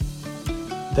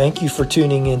Thank you for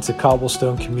tuning in to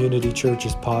Cobblestone Community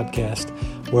Church's podcast,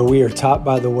 where we are taught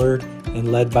by the Word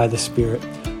and led by the Spirit.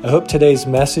 I hope today's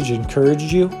message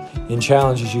encourages you and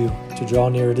challenges you to draw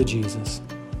nearer to Jesus.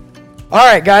 All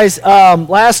right, guys.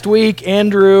 Last week,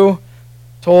 Andrew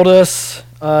told us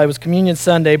it was Communion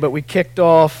Sunday, but we kicked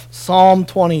off Psalm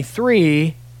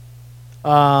 23,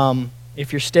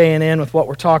 if you're staying in with what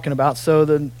we're talking about.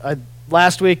 So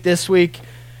last week, this week,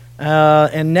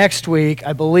 and next week,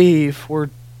 I believe, we're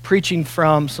preaching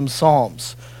from some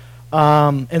Psalms.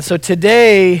 And so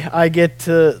today, I get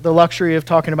to the luxury of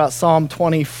talking about Psalm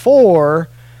 24.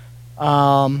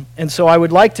 And so I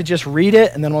would like to just read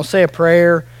it, and then we'll say a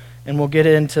prayer, and we'll get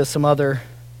into some other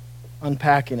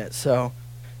unpacking it. So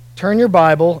turn your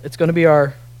Bible. It's going to be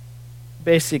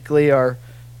basically our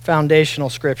foundational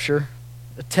scripture,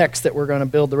 the text that we're going to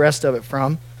build the rest of it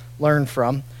from, learn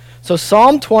from. So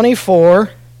Psalm 24,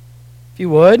 if you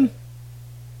would.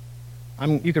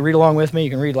 You can read along with me.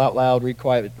 You can read out loud, read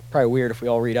quiet. It's probably weird if we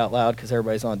all read out loud because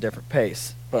everybody's on a different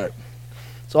pace.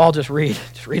 So I'll just read.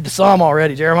 Just read the psalm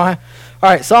already, Jeremiah.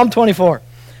 All right, Psalm 24.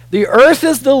 The earth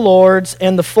is the Lord's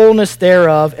and the fullness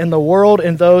thereof, and the world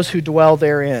and those who dwell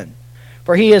therein.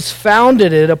 For he has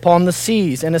founded it upon the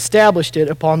seas and established it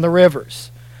upon the rivers.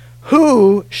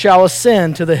 Who shall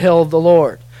ascend to the hill of the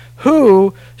Lord?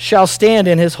 Who shall stand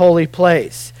in his holy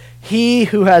place? He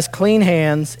who has clean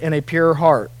hands and a pure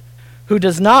heart, who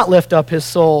does not lift up his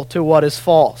soul to what is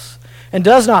false, and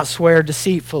does not swear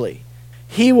deceitfully.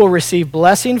 He will receive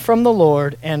blessing from the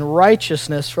Lord and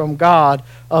righteousness from God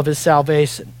of his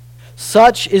salvation.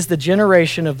 Such is the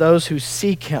generation of those who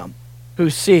seek him, who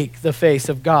seek the face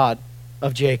of God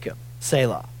of Jacob.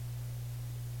 Selah.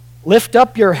 Lift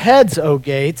up your heads, O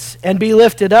gates, and be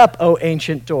lifted up, O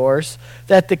ancient doors,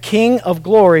 that the King of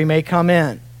glory may come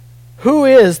in. Who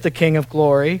is the King of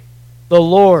glory? The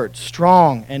Lord,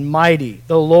 strong and mighty,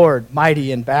 the Lord,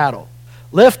 mighty in battle.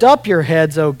 Lift up your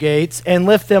heads, O gates, and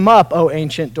lift them up, O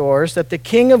ancient doors, that the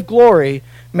King of glory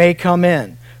may come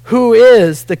in. Who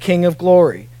is the King of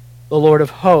glory? The Lord of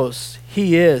hosts.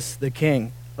 He is the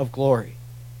King of glory.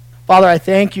 Father, I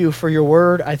thank you for your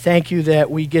word. I thank you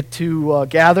that we get to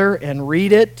gather and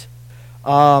read it.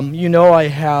 You know I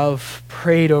have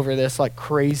prayed over this like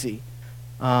crazy.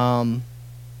 To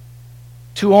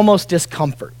almost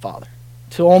discomfort, Father.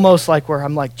 To almost like where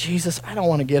I'm like, Jesus, I don't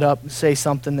want to get up and say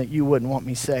something that you wouldn't want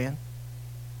me saying.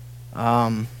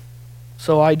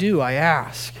 So I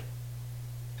ask.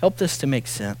 Help this to make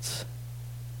sense.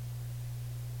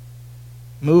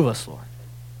 Move us, Lord.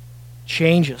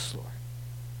 Change us, Lord.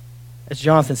 As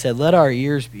Jonathan said, let our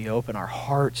ears be open, our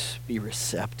hearts be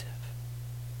receptive.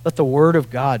 Let the Word of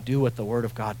God do what the Word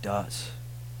of God does.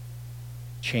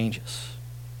 Change us.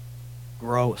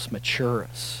 Grow us, mature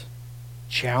us,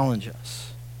 challenge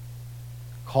us,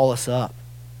 call us up,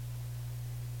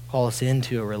 call us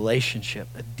into a relationship,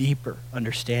 a deeper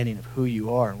understanding of who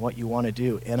you are and what you want to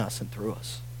do in us and through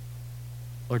us.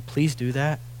 Lord, please do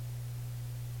that.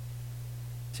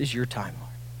 This is your time,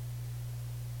 Lord.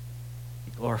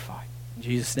 Be glorified. In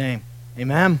Jesus' name,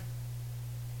 amen.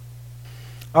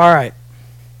 All right.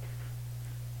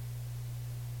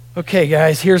 Okay,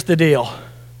 guys, here's the deal.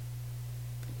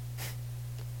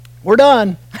 We're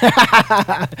done.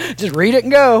 Just read it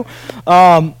and go.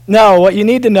 No, what you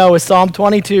need to know is Psalm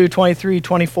 22, 23,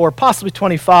 24, possibly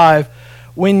 25.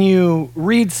 When you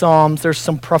read Psalms, there's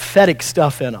some prophetic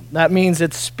stuff in them. That means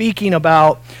it's speaking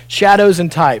about shadows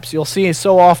and types. You'll see it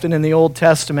so often in the Old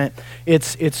Testament.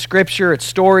 It's scripture, it's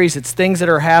stories, it's things that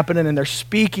are happening, and they're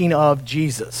speaking of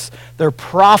Jesus. They're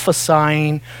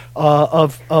prophesying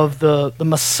of the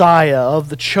Messiah, of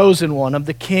the chosen one, of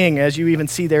the King, as you even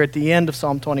see there at the end of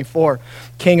Psalm 24,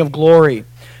 King of glory.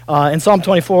 And Psalm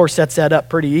 24 sets that up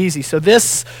pretty easy. So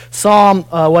this psalm,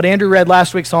 what Andrew read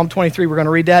last week, Psalm 23, we're going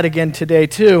to read that again today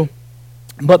too.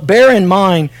 But bear in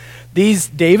mind,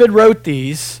 David wrote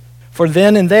these for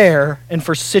then and there and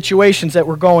for situations that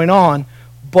were going on,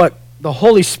 but the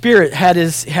Holy Spirit had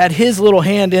his little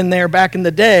hand in there back in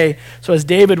the day. So as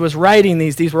David was writing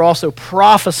these were also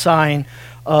prophesying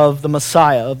of the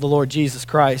Messiah, of the Lord Jesus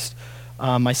Christ,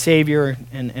 my Savior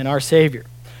and our Savior.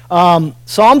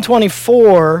 Psalm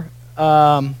 24,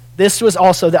 this was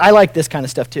also, I like this kind of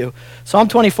stuff too. Psalm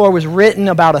 24 was written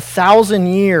about 1,000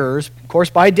 years, of course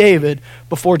by David,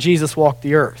 before Jesus walked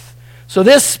the earth. So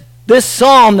this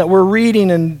psalm that we're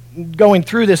reading and going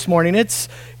through this morning, it's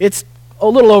a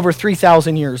little over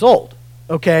 3,000 years old.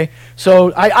 Okay,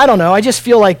 so I don't know. I just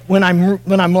feel like when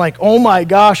I'm like, oh my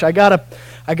gosh, I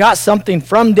got something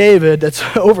from David that's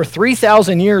over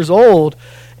 3,000 years old.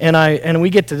 and we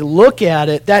get to look at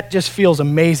it, that just feels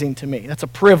amazing to me. That's a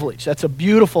privilege. That's a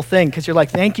beautiful thing, because you're like,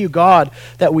 thank you, God,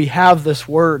 that we have this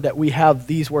word, that we have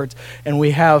these words, and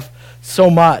we have so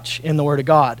much in the Word of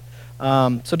God.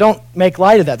 So don't make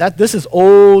light of that. This is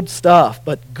old stuff,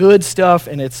 but good stuff,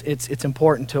 and it's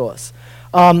important to us.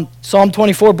 Psalm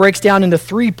 24 breaks down into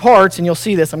 3 parts, and you'll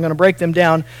see this. I'm going to break them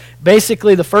down.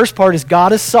 Basically, the first part is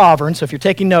God is sovereign. So if you're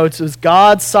taking notes, it's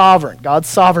God's sovereign, God's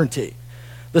sovereignty.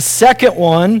 The second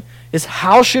one is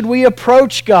how should we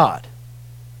approach God?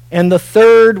 And the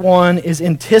third one is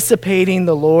anticipating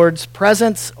the Lord's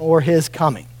presence or his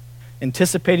coming.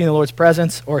 Anticipating the Lord's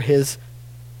presence or his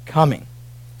coming.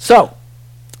 So,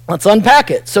 let's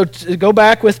unpack it. So to go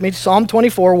back with me to Psalm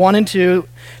 24, 1 and 2.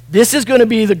 This is going to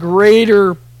be the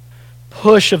greater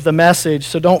push of the message,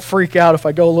 so don't freak out if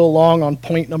I go a little long on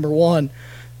point number 1.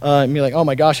 And be like, oh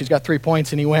my gosh, he's got 3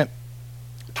 points and he went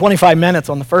 25 minutes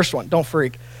on the first one. Don't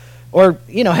freak. Or,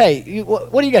 hey,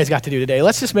 what do you guys got to do today?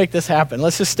 Let's just make this happen.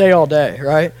 Let's just stay all day,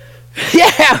 right?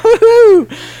 Yeah,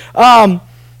 woohoo!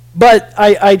 But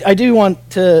I do want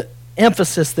to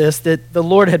emphasize this, that the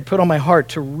Lord had put on my heart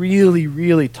to really,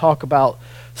 really talk about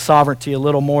sovereignty a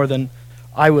little more than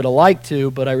I would have liked to,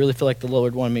 but I really feel like the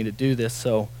Lord wanted me to do this,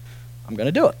 so I'm going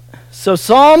to do it. So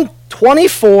Psalm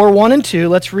 24, 1 and 2,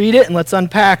 let's read it and let's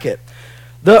unpack it.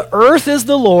 The earth is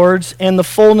the Lord's and the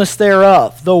fullness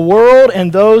thereof, the world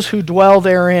and those who dwell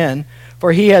therein,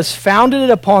 for he has founded it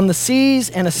upon the seas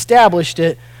and established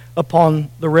it upon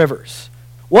the rivers.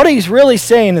 What he's really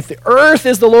saying is the earth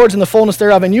is the Lord's and the fullness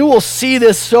thereof, and you will see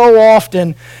this so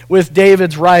often with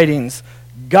David's writings.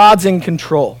 God's in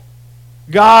control.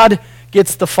 God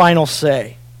gets the final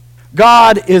say.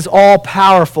 God is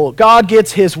all-powerful. God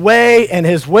gets his way and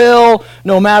his will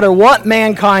no matter what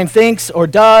mankind thinks or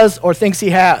does or thinks he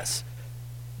has.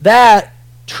 That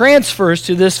transfers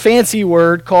to this fancy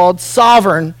word called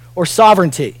sovereign or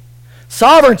sovereignty.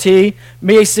 Sovereignty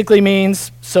basically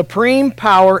means supreme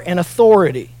power and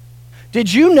authority.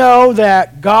 Did you know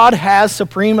that God has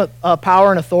supreme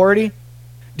power and authority?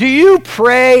 Do you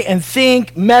pray and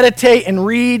think, meditate, and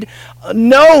read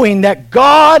knowing that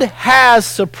God has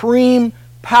supreme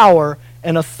power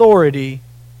and authority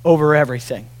over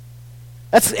everything?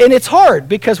 And it's hard,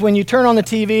 because when you turn on the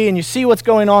TV and you see what's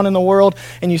going on in the world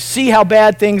and you see how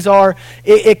bad things are,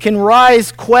 it can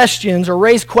raise questions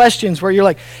where you're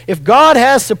like, if God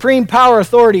has supreme power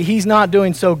authority, he's not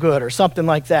doing so good, or something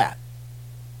like that.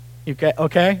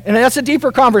 Okay? And that's a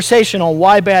deeper conversation on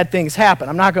why bad things happen.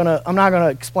 I'm not gonna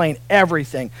explain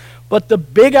everything. But the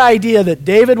big idea that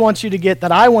David wants you to get,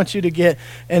 that I want you to get,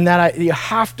 and that you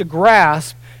have to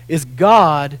grasp is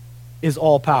God is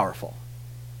all-powerful.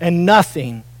 And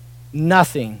nothing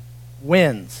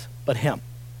wins but him.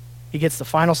 He gets the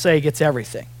final say, he gets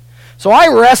everything. So I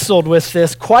wrestled with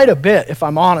this quite a bit, if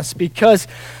I'm honest, because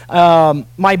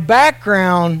my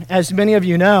background, as many of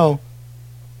you know,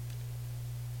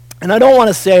 and I don't want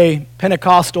to say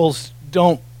Pentecostals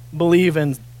don't believe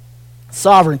in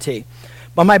sovereignty,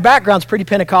 but my background's pretty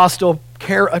Pentecostal,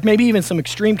 maybe even some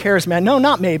extreme charismatic. No,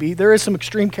 not maybe. There is some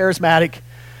extreme charismatic.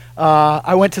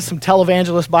 I went to some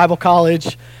televangelist Bible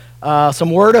college,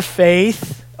 some Word of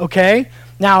Faith, okay?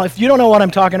 Now, if you don't know what I'm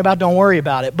talking about, don't worry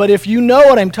about it. But if you know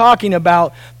what I'm talking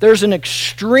about, there's an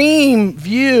extreme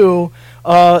view,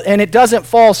 and it doesn't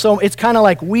fall so, it's kind of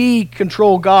like we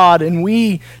control God and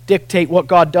we dictate what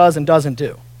God does and doesn't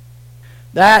do.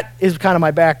 That is kind of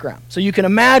my background. So you can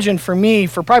imagine for me,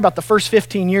 for probably about the first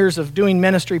 15 years of doing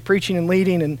ministry, preaching and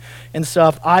leading and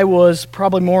stuff, I was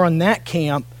probably more on that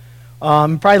camp.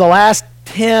 Probably the last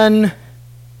 10,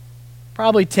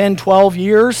 12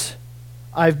 years,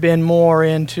 I've been more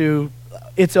into,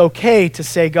 it's okay to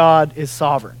say God is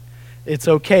sovereign. It's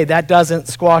okay. That doesn't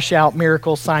squash out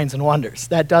miracles, signs, and wonders.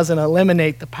 That doesn't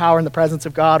eliminate the power and the presence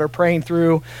of God or praying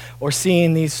through or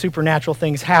seeing these supernatural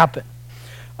things happen.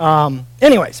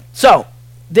 Anyways, so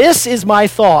this is my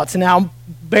thoughts. And now,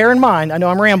 bear in mind, I know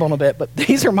I'm rambling a bit, but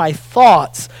these are my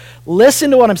thoughts. Listen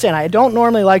to what I'm saying. I don't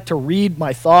normally like to read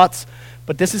my thoughts,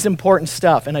 but this is important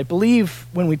stuff. And I believe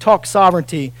when we talk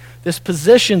sovereignty, this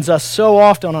positions us so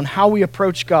often on how we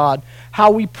approach God, how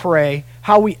we pray,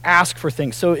 how we ask for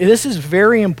things. So this is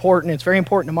very important. It's very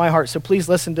important to my heart. So please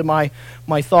listen to my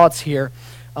thoughts here.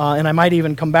 And I might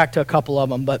even come back to a couple of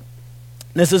them. But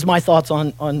this is my thoughts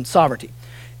on sovereignty.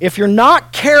 If you're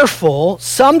not careful,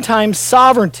 sometimes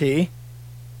sovereignty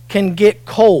can get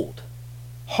cold,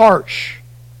 harsh,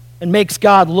 and makes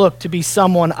God look to be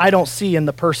someone I don't see in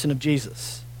the person of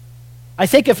Jesus. I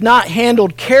think if not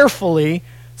handled carefully,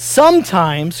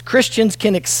 sometimes Christians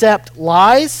can accept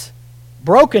lies,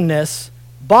 brokenness,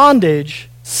 bondage,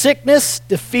 sickness,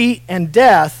 defeat, and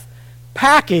death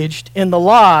packaged in the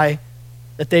lie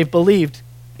that they've believed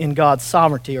in God's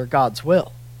sovereignty or God's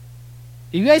will.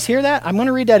 Do you guys hear that? I'm going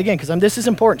to read that again because this is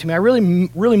important to me. I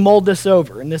really mulled this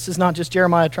over, and this is not just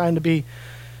Jeremiah trying to be,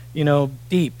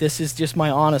 deep. This is just my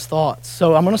honest thoughts.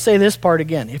 So I'm going to say this part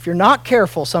again. If you're not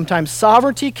careful, sometimes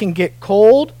sovereignty can get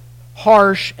cold,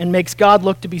 harsh, and makes God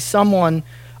look to be someone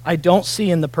I don't see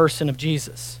in the person of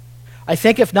Jesus. I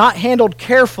think if not handled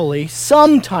carefully,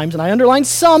 sometimes, and I underline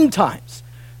sometimes,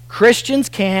 Christians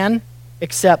can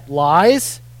accept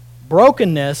lies,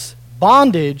 brokenness,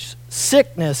 bondage,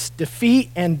 sickness, defeat,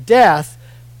 and death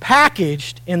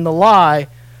packaged in the lie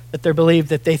that they believe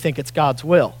that they think it's God's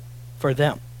will for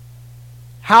them.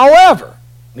 However,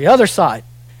 the other side,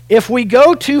 if we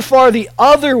go too far the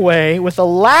other way with a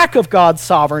lack of God's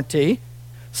sovereignty,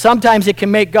 sometimes it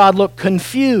can make God look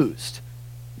confused,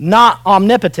 not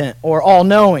omnipotent or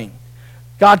all-knowing.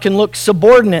 God can look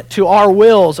subordinate to our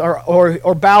wills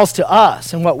or bows to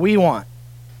us and what we want.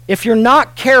 If you're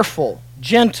not careful,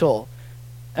 gentle,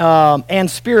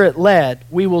 and spirit-led,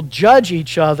 we will judge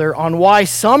each other on why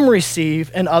some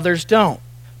receive and others don't.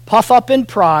 Puff up in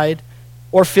pride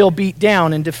or feel beat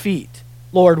down in defeat.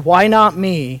 Lord, why not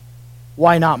me?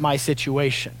 Why not my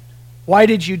situation? Why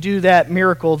did you do that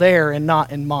miracle there and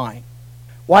not in mine?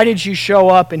 Why did you show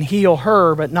up and heal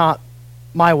her but not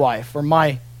my wife or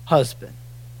my husband?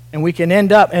 And we can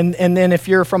end up, and then if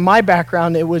you're from my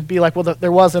background, it would be like, well,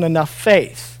 there wasn't enough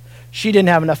faith. She didn't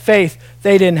have enough faith.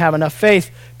 They didn't have enough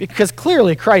faith, because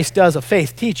clearly Christ does a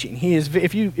faith teaching. He is,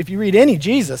 if you read any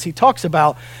Jesus, he talks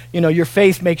about, your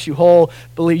faith makes you whole.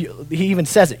 He even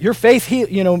says it. Your faith,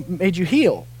 made you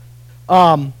heal.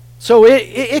 So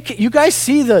you guys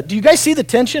see do you guys see the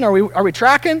tension? Are we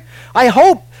tracking? I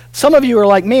hope some of you are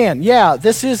like, man, yeah,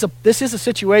 this is a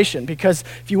situation, because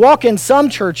if you walk in some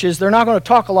churches, they're not going to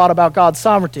talk a lot about God's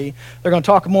sovereignty. They're going to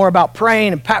talk more about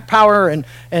praying and power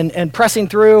and pressing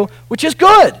through, which is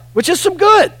good, which is some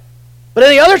good. But in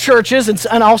the other churches,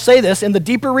 and I'll say this, in the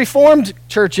deeper Reformed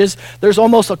churches, there's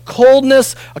almost a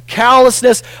coldness, a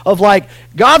callousness of like,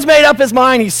 God's made up his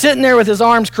mind, he's sitting there with his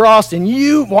arms crossed, and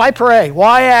why pray?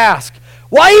 Why ask?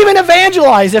 Why even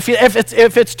evangelize if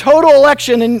it's total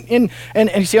election and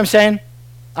you see what I'm saying?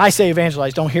 I say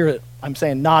evangelize, don't hear it. I'm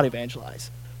saying not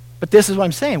evangelize. But this is what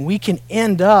I'm saying. We can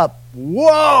end up,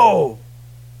 whoa,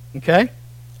 okay?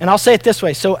 And I'll say it this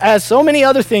way. So as so many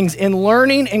other things in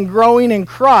learning and growing in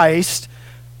Christ,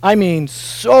 I mean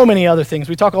so many other things.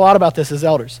 We talk a lot about this as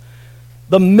elders.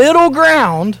 The middle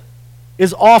ground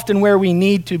is often where we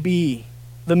need to be.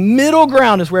 The middle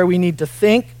ground is where we need to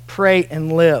think, pray,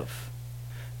 and live.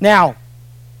 Now,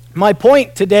 my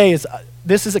point today is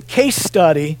this is a case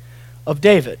study of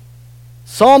David.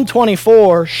 Psalm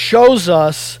 24 shows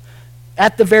us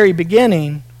at the very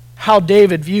beginning how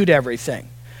David viewed everything.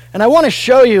 And I want to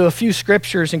show you a few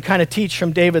scriptures and kind of teach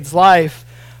from David's life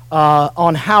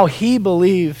on how he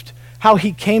believed, how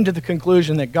he came to the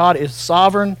conclusion that God is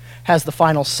sovereign, has the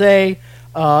final say,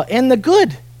 and the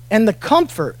good and the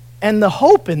comfort and the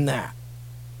hope in that.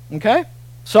 Okay?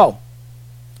 So,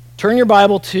 turn your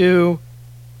Bible to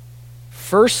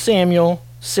 1 Samuel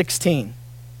 16.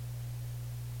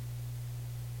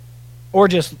 Or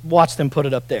just watch them put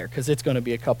it up there, because it's going to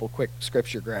be a couple quick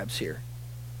scripture grabs here.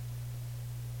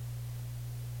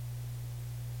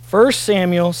 1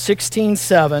 Samuel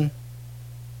 16:7.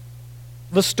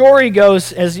 The story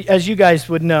goes, as you guys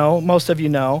would know, most of you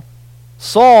know,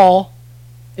 Saul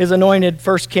is anointed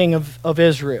first king of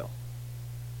Israel.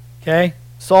 Okay?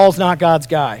 Saul's not God's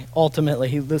guy,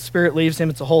 ultimately. The Spirit leaves him.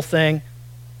 It's a whole thing.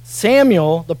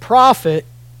 Samuel, the prophet,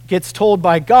 gets told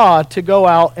by God to go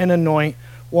out and anoint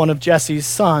one of Jesse's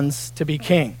sons to be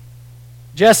king.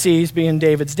 Jesse's being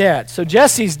David's dad. So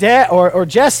Jesse's dad, or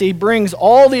Jesse, brings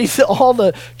all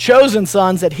the chosen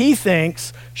sons that he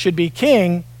thinks should be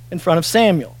king in front of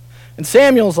Samuel. And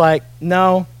Samuel's like,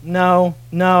 no.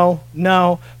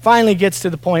 Finally gets to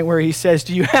the point where he says,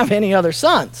 do you have any other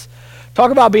sons?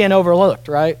 Talk about being overlooked,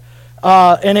 right?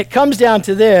 And it comes down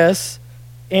to this,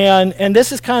 and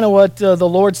this is kind of what the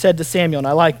Lord said to Samuel, and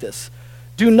I like this.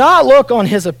 Do not look on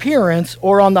his appearance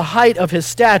or on the height of his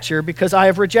stature, because I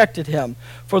have rejected him.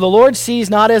 For the Lord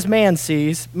sees not as man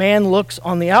sees. Man looks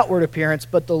on the outward appearance,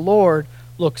 but the Lord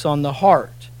looks on the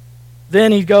heart.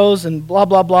 Then he goes and blah,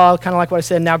 blah, blah, kind of like what I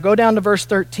said. Now go down to verse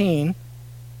 13.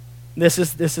 This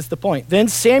is the point. Then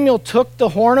Samuel took the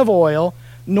horn of oil,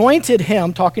 anointed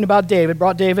him, talking about David,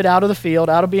 brought David out of the field,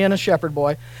 out of being a shepherd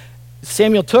boy.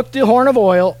 Samuel took the horn of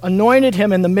oil, anointed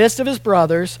him in the midst of his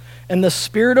brothers, and the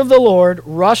Spirit of the Lord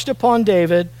rushed upon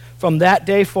David from that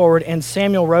day forward, and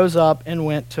Samuel rose up and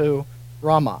went to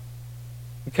Ramah.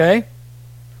 Okay?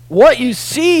 what you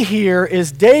see here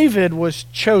is David was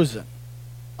chosen,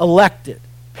 elected,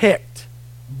 picked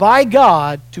by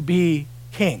God to be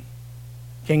king.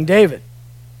 King David.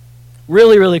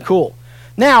 Really, really cool.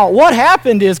 Now, what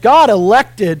happened is God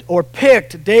elected or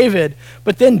picked David,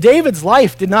 but then David's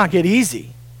life did not get easy.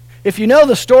 If you know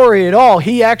the story at all,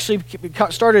 he actually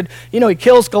started, he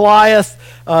kills Goliath.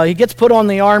 He gets put on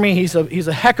the army. He's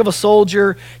a heck of a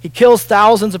soldier. He kills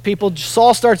thousands of people.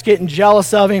 Saul starts getting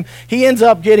jealous of him. He ends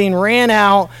up getting ran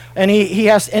out, and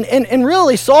and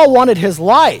really Saul wanted his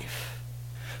life.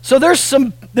 So there's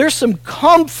some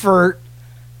comfort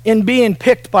in being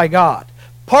picked by God.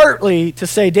 Partly to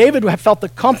say David felt the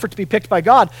comfort to be picked by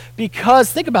God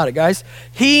because, think about it, guys,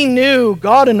 he knew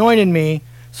God anointed me,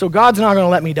 so God's not going to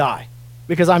let me die.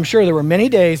 Because I'm sure there were many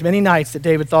days, many nights that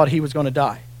David thought he was going to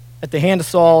die at the hand of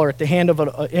Saul or at the hand of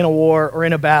in a war or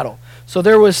in a battle. So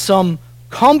there was some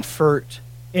comfort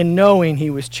in knowing he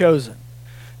was chosen.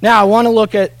 Now I want to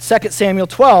look at 2 Samuel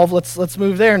 12. Let's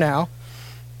move there now.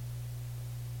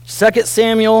 2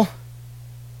 Samuel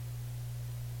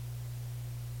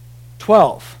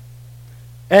 12.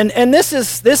 And this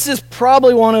is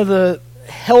probably one of the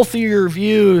healthier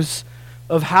views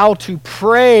of how to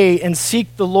pray and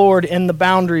seek the Lord in the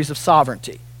boundaries of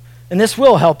sovereignty. And this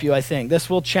will help you, I think. This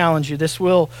will challenge you.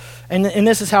 And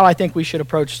this is how I think we should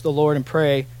approach the Lord and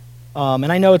pray.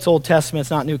 And I know it's Old Testament,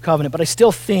 it's not New Covenant, but I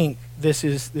still think this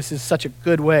is such a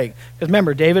good way. Because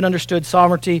remember, David understood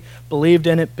sovereignty, believed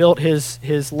in it, built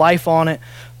his life on it.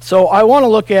 So I want to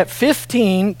look at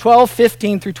 12,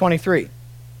 15 through 23.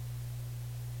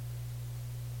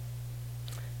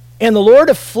 And the Lord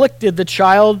afflicted the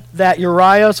child that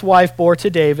Uriah's wife bore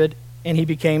to David, and he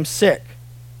became sick.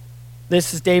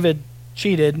 This is David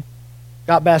cheated,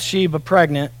 got Bathsheba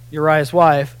pregnant, Uriah's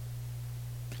wife.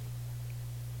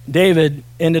 David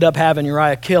ended up having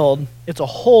Uriah killed. It's a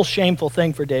whole shameful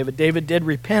thing for David. David did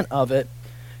repent of it,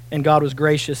 and God was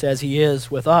gracious as he is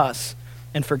with us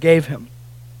and forgave him.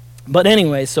 But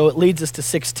anyway, so it leads us to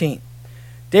 16.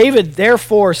 David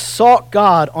therefore sought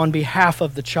God on behalf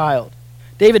of the child.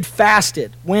 David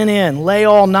fasted, went in, lay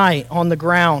all night on the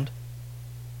ground,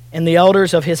 and the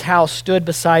elders of his house stood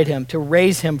beside him to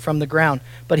raise him from the ground,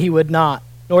 but he would not,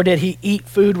 nor did he eat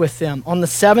food with them. On the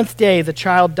seventh day the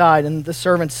child died, and the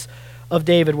servants of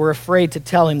David were afraid to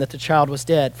tell him that the child was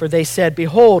dead. For they said,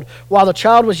 Behold, while the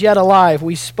child was yet alive,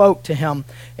 we spoke to him,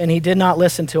 and he did not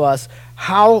listen to us.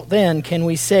 How then can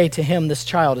we say to him, This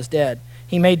child is dead?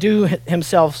 He may do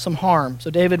himself some harm.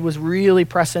 So David was really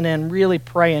pressing in, really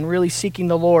praying, really seeking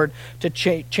the Lord to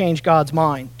change God's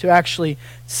mind, to actually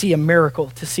see a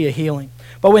miracle, to see a healing.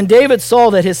 But when David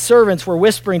saw that his servants were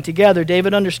whispering together,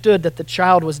 David understood that the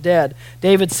child was dead.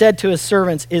 David said to his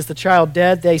servants, Is the child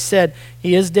dead? They said,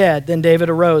 He is dead. Then David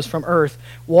arose from earth,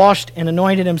 washed and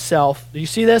anointed himself. Do you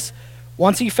see this?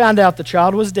 Once he found out the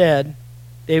child was dead,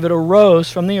 David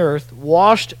arose from the earth,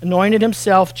 washed, anointed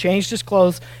himself, changed his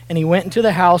clothes, and he went into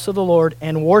the house of the Lord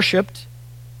and worshipped.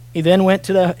 He then went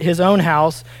to his own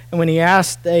house, and when he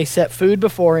asked, they set food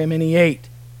before him, and he ate.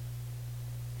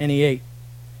 And he ate.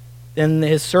 Then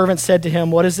his servant said to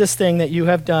him, What is this thing that you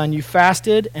have done? You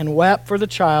fasted and wept for the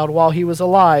child while he was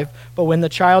alive, but when the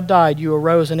child died, you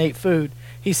arose and ate food.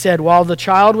 He said, While the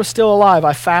child was still alive,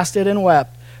 I fasted and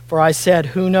wept. For I said,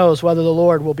 Who knows whether the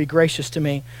Lord will be gracious to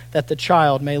me, that the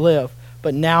child may live?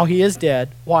 But now he is dead.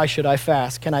 Why should I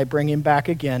fast? Can I bring him back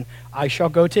again? I shall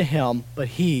go to him, but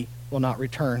he will not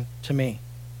return to me.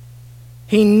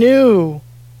 He knew,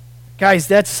 guys,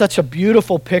 that's such a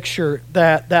beautiful picture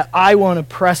that I want to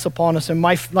press upon us. And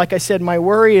like I said, my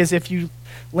worry is if you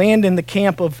land in the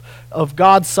camp of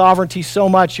God's sovereignty so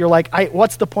much, you're like,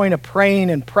 what's the point of praying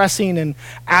and pressing and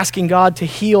asking God to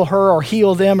heal her or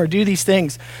heal them or do these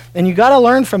things? And you got to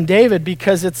learn from David,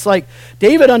 because it's like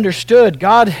David understood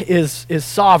God is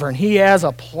sovereign. He has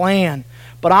a plan,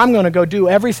 but I'm going to go do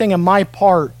everything in my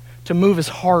part to move his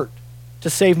heart to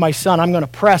save my son. I'm going to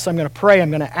press, I'm going to pray, I'm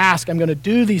going to ask, I'm going to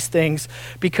do these things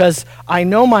because I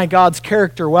know my God's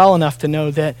character well enough to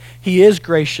know that he is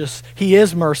gracious, he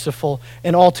is merciful,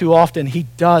 and all too often he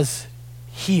does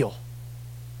heal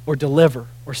or deliver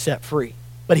or set free.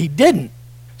 But he didn't.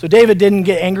 So David didn't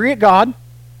get angry at God.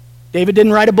 David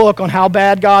didn't write a book on how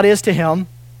bad God is to him.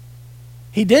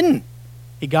 He didn't.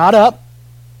 He got up.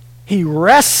 He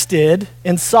rested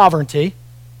in sovereignty.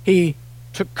 He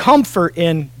took comfort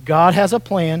in God has a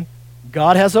plan,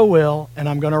 God has a will, and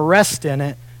I'm going to rest in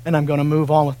it, and I'm going to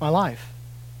move on with my life.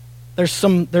 There's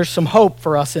some hope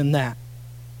for us in that.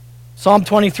 Psalm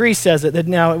 23 says it.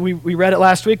 Now, we read it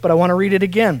last week, but I want to read it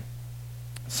again.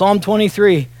 Psalm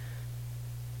 23.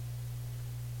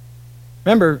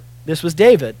 Remember, this was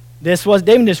David.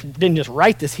 David didn't just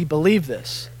write this, he believed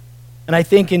this. And I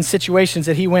think in situations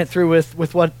that he went through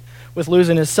with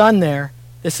losing his son there,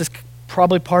 this is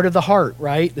probably part of the heart,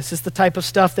 right? This is the type of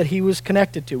stuff that he was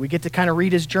connected to. We get to kind of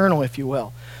read his journal, if you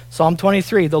will. Psalm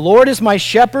 23, the Lord is my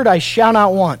shepherd, I shall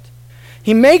not want.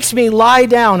 He makes me lie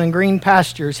down in green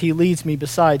pastures. He leads me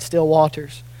beside still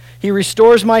waters. He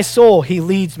restores my soul. He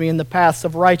leads me in the paths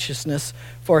of righteousness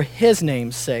for his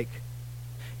name's sake.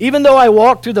 Even though I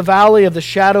walk through the valley of the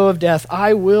shadow of death,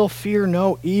 I will fear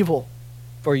no evil,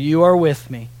 for you are with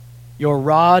me. Your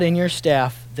rod and your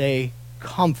staff, they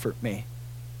comfort me.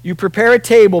 You prepare a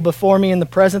table before me in the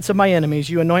presence of my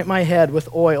enemies. You anoint my head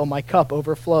with oil. My cup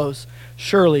overflows.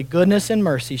 Surely goodness and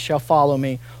mercy shall follow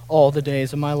me all the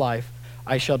days of my life.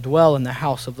 I shall dwell in the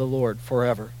house of the Lord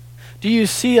forever. Do you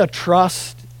see a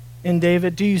trust in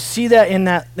David? Do you see that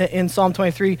in Psalm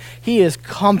 23? He is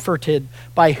comforted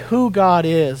by who God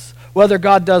is, whether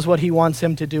God does what he wants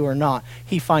him to do or not.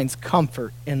 He finds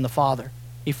comfort in the Father.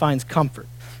 He finds comfort.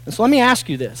 And so let me ask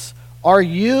you this. Are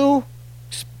you,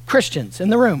 Christians in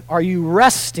the room, are you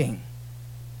resting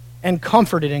and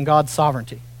comforted in God's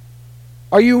sovereignty?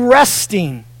 Are you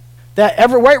resting that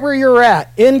right where you're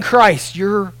at, in Christ,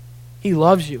 he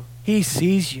loves you. He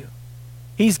sees you.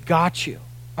 He's got you.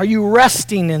 Are you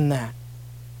resting in that?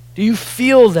 Do you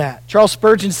feel that? Charles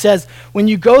Spurgeon says, when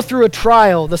you go through a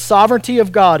trial, the sovereignty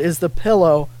of God is the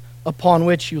pillow upon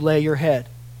which you lay your head.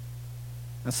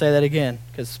 I'll say that again,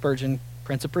 because Spurgeon,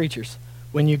 Prince of Preachers.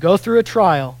 When you go through a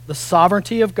trial, the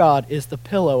sovereignty of God is the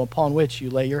pillow upon which you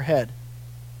lay your head.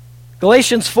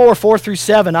 Galatians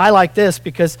 4:4-7, I like this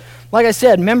because, like I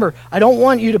said, remember, I don't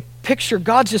want you to picture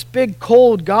God's this big,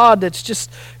 cold God that's just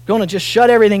going to just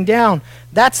shut everything down.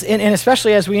 And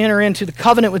especially as we enter into the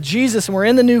covenant with Jesus and we're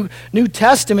in the New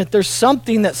Testament, there's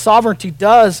something that sovereignty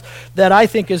does that I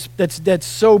think that's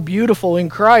so beautiful in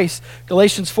Christ.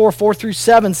 Galatians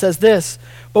 4:4-7 says this,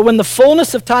 but when the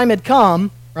fullness of time had come,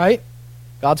 right,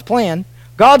 God's plan,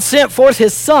 God sent forth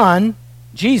his Son,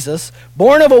 Jesus,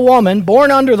 born of a woman,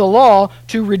 born under the law,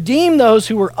 to redeem those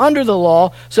who were under the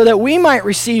law, so that we might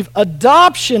receive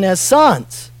adoption as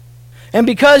sons. And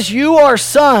because you are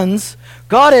sons,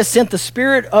 God has sent the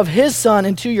Spirit of his Son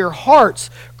into your hearts,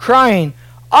 crying,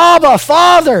 Abba,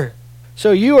 Father!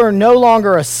 So you are no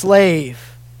longer a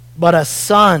slave, but a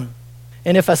son.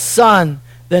 And if a son,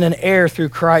 then an heir through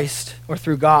Christ or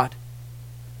through God.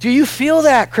 Do you feel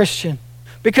that, Christian?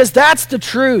 Because that's the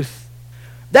truth.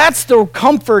 That's the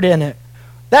comfort in it.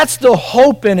 That's the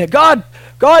hope in it. God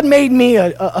made me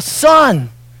a son.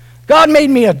 God made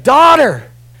me a daughter.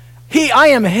 I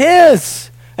am his,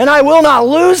 and I will not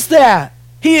lose that.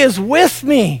 He is with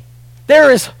me. There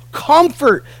is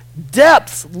comfort,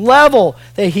 depth, level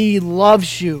that he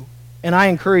loves you, and I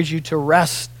encourage you to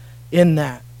rest in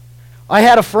that. I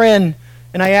had a friend,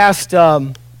 and I asked,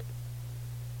 I'm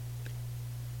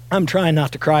trying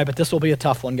not to cry, but this will be a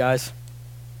tough one, guys.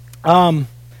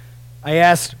 I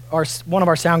asked one of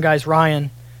our sound guys,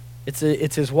 Ryan, it's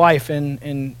his wife,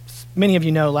 and many of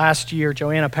you know last year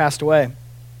Joanna passed away.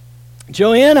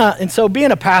 Joanna, and so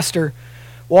being a pastor,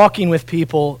 walking with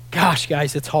people, gosh,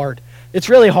 guys, it's hard. It's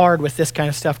really hard with this kind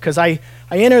of stuff because I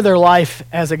enter their life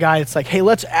as a guy that's like, hey,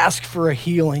 let's ask for a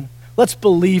healing. Let's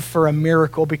believe for a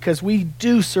miracle because we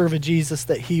do serve a Jesus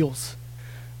that heals.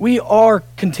 We are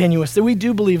continuous, that we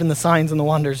do believe in the signs and the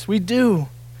wonders. We do.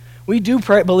 We do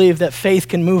believe that faith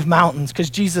can move mountains because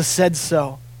Jesus said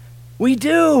so. We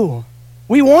do.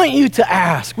 We want you to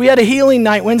ask. We had a healing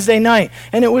night Wednesday night,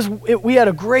 and we had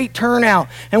a great turnout,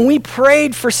 and we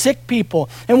prayed for sick people.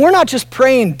 And we're not just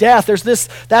praying death.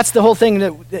 That's the whole thing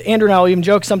that Andrew and I will even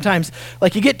joke sometimes.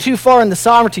 Like you get too far in the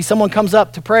sovereignty, someone comes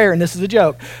up to prayer, and this is a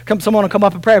joke. Someone will come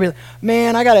up and pray and be like,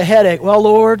 man, I got a headache. Well,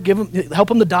 Lord, help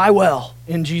them to die well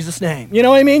in Jesus' name. You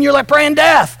know what I mean? You're like praying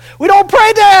death. We don't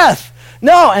pray death.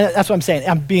 No, and that's what I'm saying.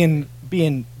 I'm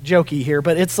being jokey here,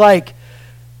 but it's like,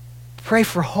 pray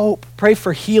for hope, pray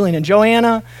for healing. And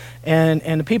Joanna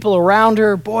and the people around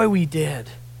her, boy, we did.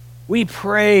 We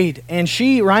prayed. And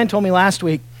Ryan told me last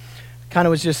week, kind of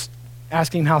was just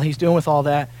asking him how he's doing with all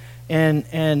that.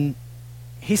 And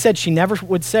he said she never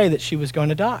would say that she was going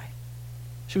to die.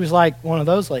 She was like one of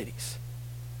those ladies.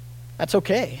 That's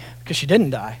okay, because she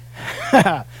didn't die.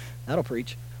 That'll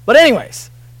preach. But anyways,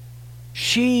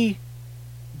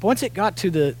 once it got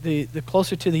to the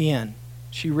closer to the end,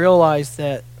 she realized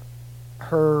that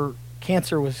her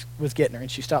cancer was getting her, and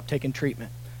she stopped taking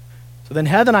treatment. So then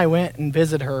Heather and I went and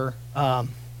visited her. And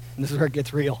this is where it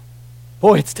gets real.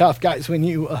 Boy, it's tough, guys. When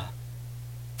you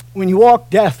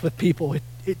walk death with people,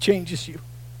 it changes you.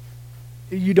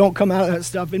 You don't come out of that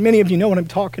stuff. And many of you know what I'm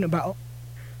talking about,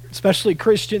 especially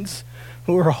Christians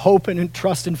who are hoping and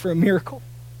trusting for a miracle.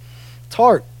 It's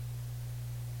hard.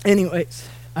 Anyways,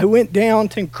 I went down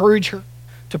to encourage her,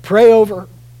 to pray over her,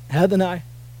 Heather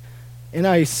and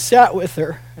I sat with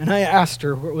her, and I asked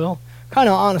her, well, kind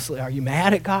of honestly, are you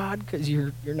mad at God because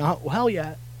you're not well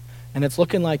yet? And it's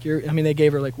looking like they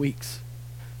gave her like weeks.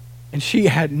 And she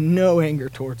had no anger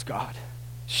towards God.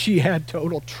 She had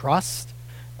total trust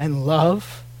and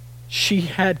love. She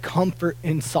had comfort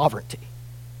in sovereignty.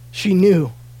 She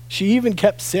knew. She even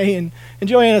kept saying, and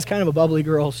Joanna's kind of a bubbly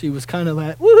girl. She was kind of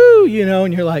like, woohoo,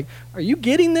 and you're like, are you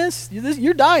getting this?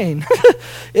 You're dying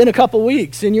in a couple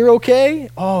weeks, and you're okay?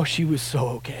 Oh, she was so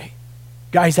okay.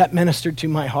 Guys, that ministered to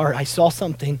my heart. I saw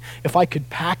something. If I could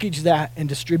package that and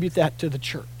distribute that to the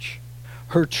church,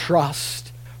 her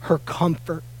trust, her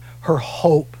comfort, her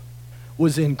hope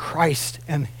was in Christ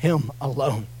and him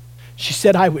alone. She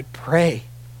said I would pray,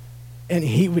 and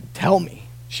he would tell me.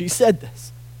 She said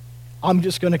this. I'm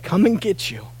just going to come and get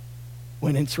you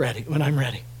when I'm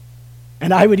ready.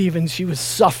 And she was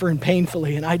suffering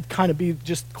painfully, and I'd kind of be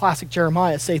just classic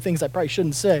Jeremiah, say things I probably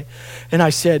shouldn't say. And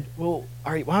I said, well,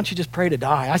 all right, why don't you just pray to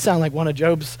die? I sound like one of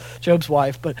Job's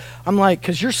wife, but I'm like,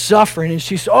 because you're suffering. And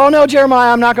she said, oh no,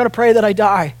 Jeremiah, I'm not going to pray that I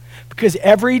die. Because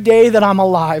every day that I'm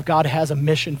alive, God has a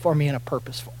mission for me and a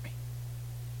purpose for me.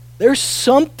 There's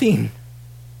something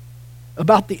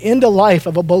about the end of life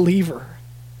of a believer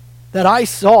that I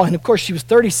saw, and of course she was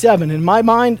 37. In my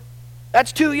mind,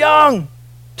 that's too young.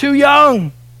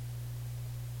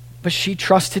 But she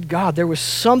trusted God. There was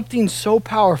something so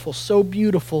powerful, so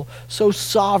beautiful, so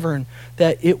sovereign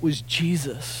that it was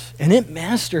Jesus. And it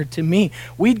ministered to me.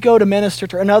 We'd go to minister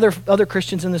to, and other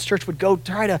Christians in this church would go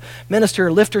try to minister,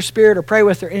 or lift her spirit, or pray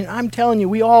with her. And I'm telling you,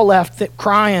 we all left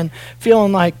crying,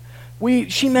 feeling like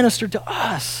she ministered to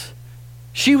us.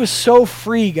 She was so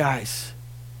free, guys.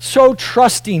 So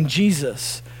trusting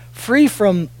Jesus, free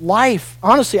from life.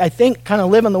 Honestly, I think kind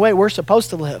of living the way we're supposed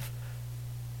to live.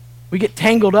 We get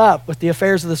tangled up with the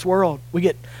affairs of this world. We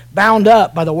get bound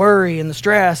up by the worry and the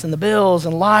stress and the bills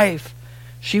and life.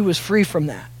 She was free from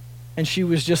that. And she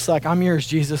was just like, I'm yours,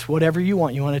 Jesus, whatever you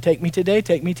want. You want to take me today?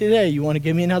 Take me today. You want to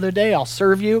give me another day? I'll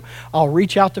serve you. I'll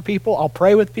reach out to people. I'll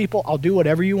pray with people. I'll do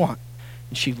whatever you want.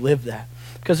 And she lived that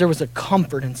because there was a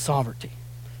comfort in sovereignty.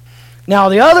 Now,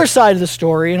 the other side of the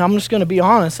story, and I'm just going to be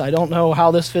honest, I don't know how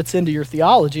this fits into your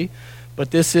theology, but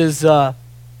this is the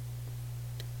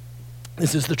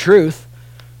truth.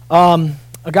 A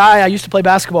guy I used to play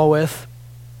basketball with,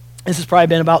 this has probably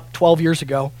been about 12 years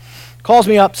ago, calls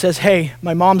me up, says, hey,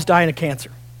 my mom's dying of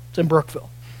cancer. It's in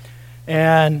Brookville.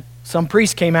 And some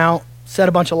priest came out, said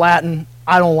a bunch of Latin.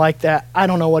 I don't like that. I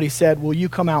don't know what he said. Will you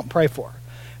come out and pray for her?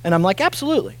 And I'm like,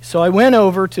 absolutely. So I went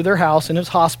over to their house, and it was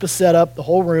hospice set up, the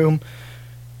whole room.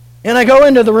 And I go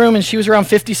into the room, and she was around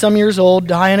 50-some years old,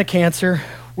 dying of cancer,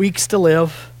 weeks to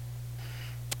live.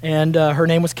 And her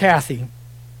name was Kathy.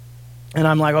 And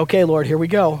I'm like, okay, Lord, here we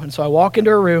go. And so I walk into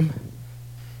her room,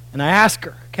 and I ask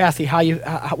her, Kathy,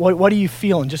 what are you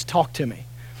feeling? Just talk to me.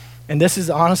 And this is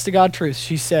honest to God truth.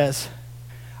 She says,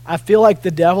 I feel like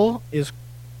the devil is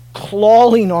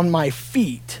clawing on my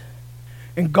feet,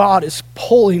 and God is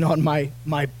pulling on my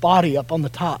body up on the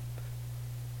top.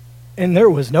 And there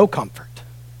was no comfort.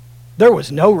 There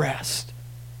was no rest.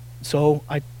 So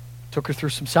I took her through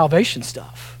some salvation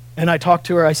stuff. And I talked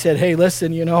to her. I said, hey,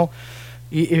 listen,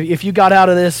 if you got out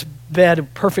of this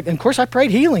bed perfect, and of course I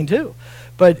prayed healing too.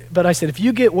 But I said, if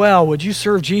you get well, would you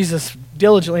serve Jesus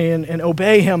diligently and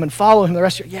obey him and follow him the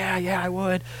rest of your, yeah, I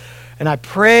would. And I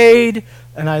prayed,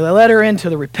 and I led her into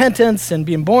the repentance and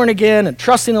being born again and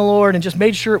trusting the Lord, and just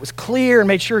made sure it was clear and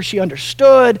made sure she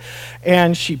understood.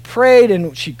 And she prayed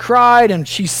and she cried, and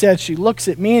she said, she looks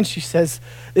at me and she says,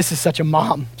 this is such a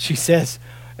mom. She says,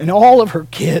 and all of her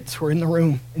kids were in the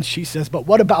room. And she says, but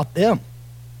what about them?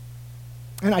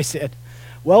 And I said,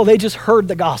 well, they just heard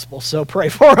the gospel, so pray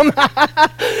for them.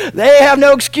 They have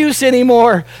no excuse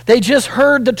anymore. They just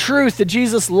heard the truth that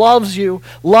Jesus loves you,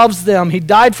 loves them. He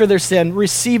died for their sin.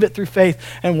 Receive it through faith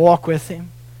and walk with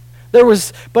him.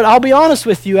 But I'll be honest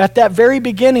with you, at that very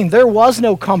beginning, there was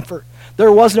no comfort.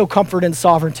 There was no comfort in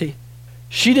sovereignty.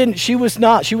 She was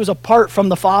apart from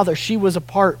the Father. She was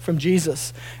apart from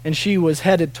Jesus, and she was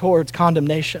headed towards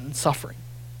condemnation and suffering.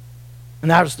 And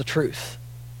that was the truth.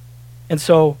 And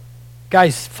so,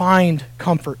 guys, find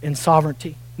comfort in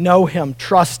sovereignty. Know him.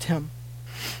 Trust him.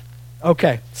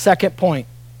 Okay, second point.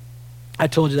 I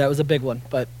told you that was a big one.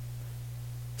 But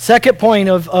second point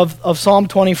of Psalm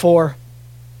 24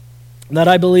 that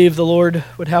I believe the Lord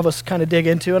would have us kind of dig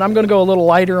into. And I'm going to go a little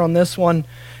lighter on this one.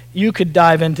 You could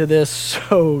dive into this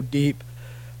so deep,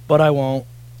 but I won't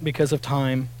because of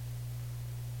time.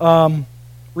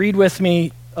 Read with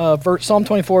me Psalm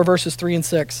 24, verses 3 and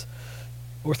 6,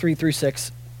 or 3 through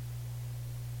 6.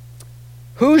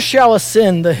 Who shall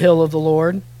ascend the hill of the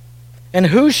Lord? And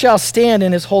who shall stand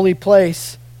in his holy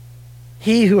place?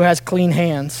 He who has clean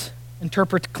hands,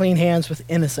 interpret clean hands with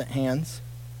innocent hands,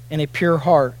 and a pure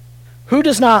heart. Who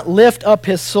does not lift up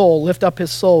his soul? Lift up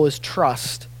his soul is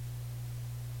trust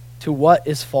to what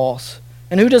is false.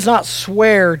 And who does not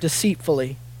swear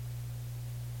deceitfully?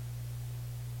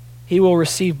 He will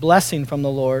receive blessing from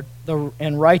the Lord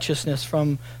and righteousness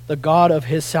from the God of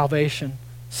his salvation.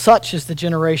 Such is the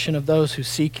generation of those who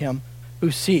seek him,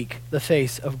 who seek the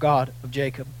face of God of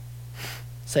Jacob.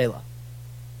 Selah.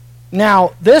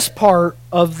 Now, this part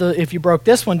of if you broke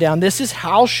this one down, this is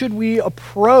how should we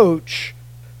approach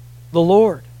the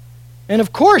Lord. And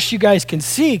of course, you guys can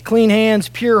see clean hands,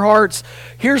 pure hearts.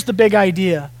 Here's the big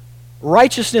idea.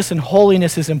 Righteousness and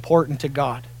holiness is important to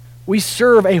God. We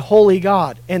serve a holy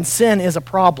God, and sin is a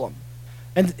problem.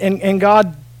 And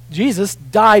God, Jesus,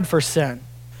 died for sin.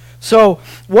 So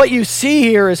what you see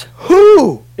here is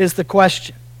who is the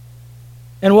question.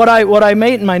 And what I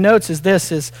made in my notes is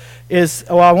this: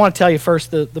 I want to tell you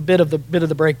first the bit of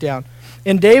the breakdown.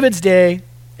 In David's day,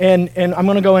 and I'm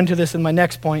going to go into this in my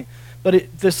next point,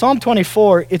 but the Psalm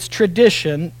 24, it's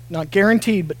tradition, not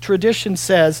guaranteed, but tradition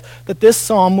says that this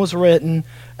psalm was written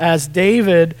as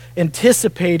David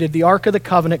anticipated the Ark of the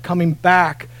Covenant coming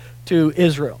back to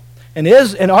Israel. And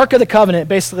Ark of the Covenant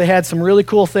basically had some really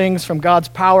cool things from God's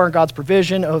power and God's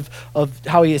provision of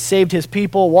how he has saved his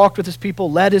people, walked with his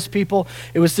people, led his people.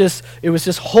 It was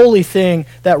this holy thing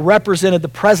that represented the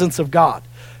presence of God.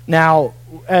 Now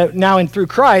and through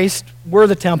Christ, we're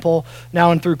the temple.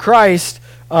 Now and through Christ,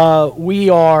 we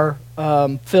are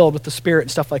filled with the Spirit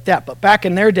and stuff like that. But back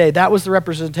in their day, that was the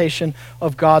representation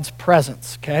of God's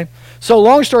presence, okay? So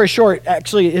long story short,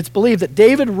 actually, it's believed that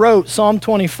David wrote Psalm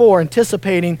 24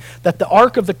 anticipating that the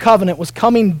Ark of the Covenant was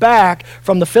coming back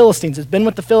from the Philistines. It's been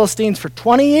with the Philistines for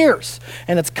 20 years,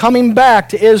 and it's coming back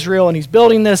to Israel, and he's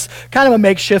building this kind of a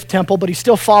makeshift temple, but he's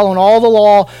still following all the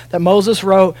law that Moses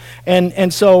wrote.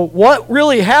 And so what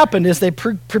really happened is they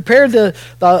prepared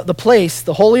the place,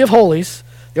 the Holy of Holies,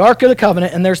 the Ark of the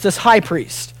Covenant, and there's this high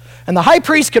priest. And the high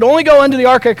priest could only go into the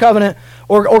Ark of the Covenant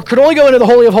or could only go into the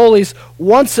Holy of Holies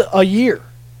once a year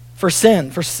for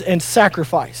sin and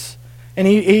sacrifice. And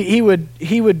he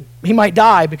might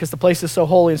die because the place is so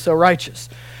holy and so righteous.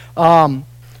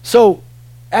 So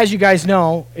as you guys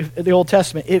know, the Old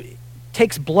Testament, it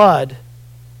takes blood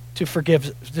to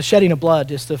forgive. The shedding of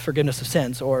blood is the forgiveness of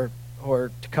sins or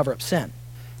to cover up sin.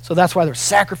 So that's why there's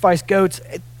sacrifice goats.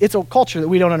 It's a culture that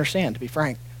we don't understand, to be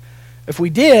frank. If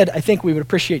we did, I think we would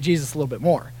appreciate Jesus a little bit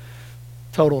more.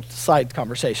 Total side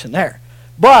conversation there.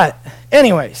 But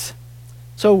anyways,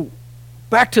 so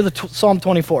back to the Psalm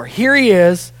 24. Here he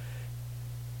is.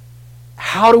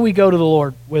 How do we go to the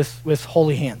Lord with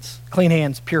holy hands, clean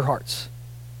hands, pure hearts?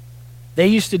 They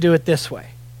used to do it this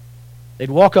way. They'd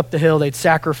walk up the hill, they'd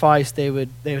sacrifice, they would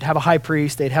have a high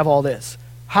priest, they'd have all this.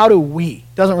 How do we?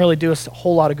 It doesn't really do us a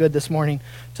whole lot of good this morning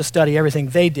to study everything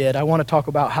they did. I want to talk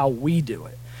about how we do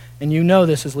it. And you know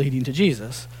this is leading to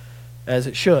Jesus, as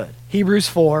it should. Hebrews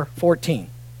 4:14.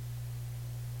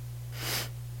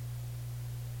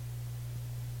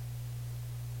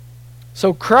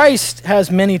 So Christ has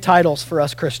many titles for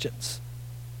us Christians.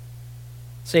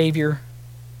 Savior,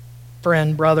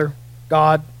 friend, brother,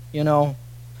 God,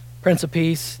 Prince of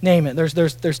Peace, name it.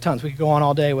 There's tons. We could go on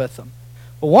all day with them.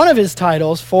 But one of his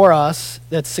titles for us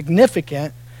that's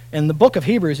significant in the book of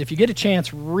Hebrews, if you get a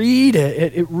chance, read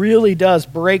it. It really does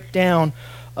break down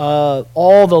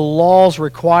all the laws,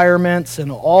 requirements,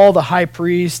 and all the high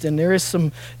priest, and there is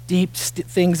some deep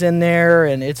things in there,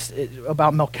 and it's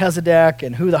about Melchizedek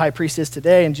and who the high priest is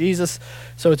today and Jesus.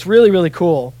 So it's really, really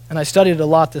cool. And I studied it a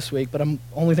lot this week, but the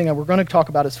only thing that we're going to talk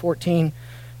about is 14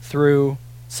 through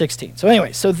 16. So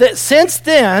anyway, since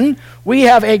then, we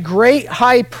have a great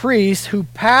high priest who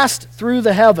passed through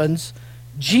the heavens,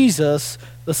 Jesus,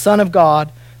 the Son of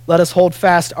God. Let us hold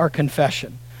fast our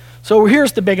confession. So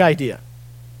here's the big idea.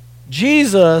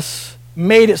 Jesus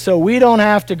made it so we don't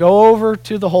have to go over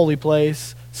to the holy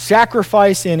place,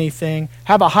 sacrifice anything,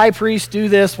 have a high priest do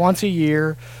this once a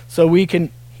year so we can,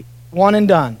 one and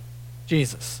done,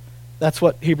 Jesus. That's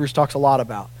what Hebrews talks a lot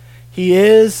about. He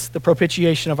is the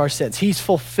propitiation of our sins. He's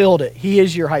fulfilled it. He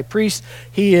is your high priest.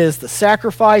 He is the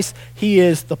sacrifice. He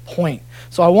is the point.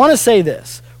 So I want to say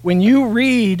this. When you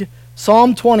read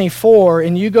Psalm 24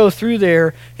 and you go through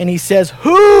there and he says,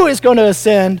 who is going to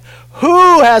ascend?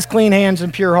 Who has clean hands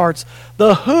and pure hearts?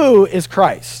 The who is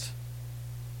Christ.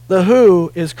 The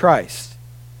who is Christ.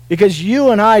 Because you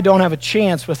and I don't have a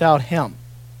chance without him,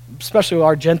 especially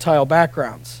our Gentile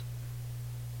backgrounds.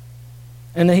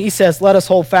 And then he says, let us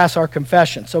hold fast our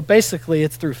confession. So basically,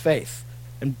 it's through faith.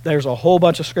 And there's a whole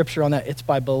bunch of scripture on that. It's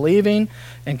by believing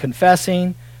and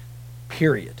confessing,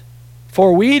 period.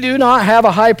 For we do not have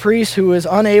a high priest who is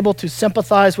unable to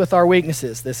sympathize with our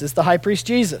weaknesses. This is the high priest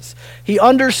Jesus. He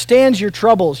understands your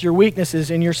troubles, your weaknesses,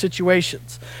 and your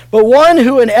situations. But one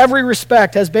who in every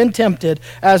respect has been tempted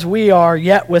as we are,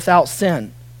 yet without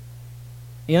sin.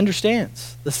 He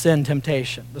understands the sin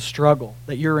temptation, the struggle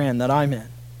that you're in, that I'm in.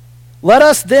 Let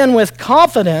us then with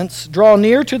confidence draw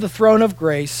near to the throne of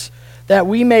grace, that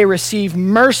we may receive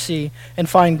mercy and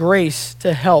find grace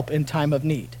to help in time of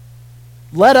need.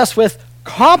 Let us with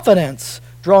confidence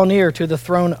draw near to the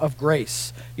throne of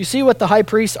grace. You see what the high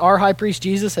priest, our high priest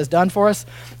Jesus, has done for us?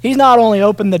 He's not only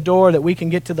opened the door that we can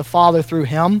get to the Father through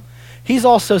him, he's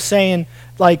also saying,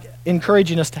 like,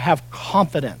 encouraging us to have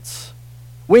confidence.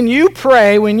 When you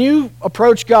pray, when you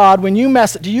approach God, when you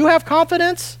do you have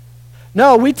confidence?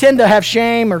 No, we tend to have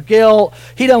shame or guilt.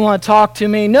 He doesn't want to talk to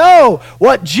me. No,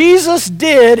 what Jesus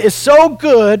did is so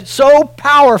good, so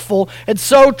powerful, and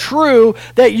so true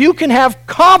that you can have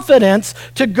confidence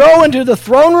to go into the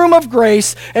throne room of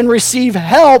grace and receive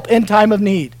help in time of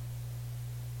need.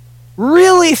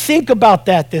 Really think about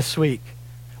that this week.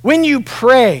 When you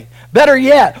pray, better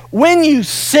yet, when you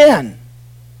sin,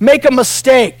 make a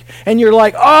mistake, and you're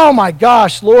like, oh my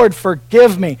gosh, Lord,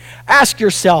 forgive me. Ask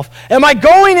yourself, am I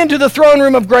going into the throne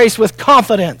room of grace with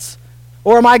confidence?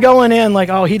 Or am I going in like,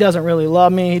 oh, he doesn't really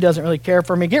love me, he doesn't really care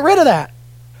for me? Get rid of that.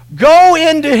 Go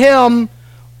into him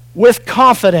with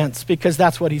confidence, because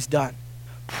that's what he's done.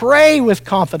 Pray with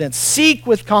confidence. Seek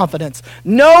with confidence.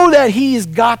 Know that he's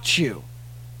got you.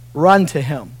 Run to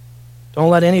him.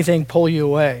 Don't let anything pull you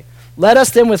away. Let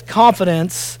us then with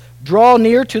confidence draw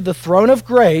near to the throne of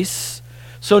grace.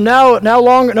 So no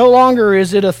longer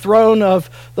is it a throne of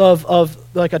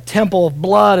like a temple of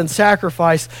blood and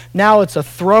sacrifice. Now it's a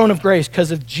throne of grace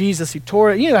because of Jesus. He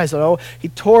tore it. You guys know, he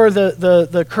tore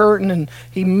the curtain and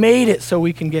he made it so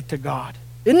we can get to God.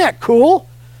 Isn't that cool?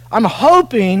 I'm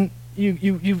hoping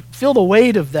you feel the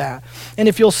weight of that. And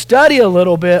if you'll study a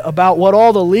little bit about what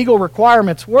all the legal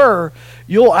requirements were,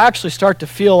 you'll actually start to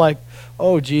feel like,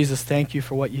 oh, Jesus, thank you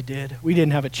for what you did. We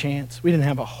didn't have a chance. We didn't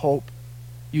have a hope.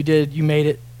 You did. You made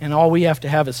it. And all we have to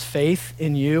have is faith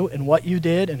in you and what you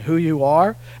did and who you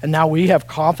are. And now we have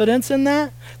confidence in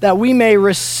that we may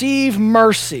receive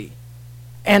mercy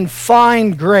and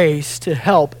find grace to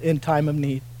help in time of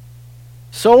need.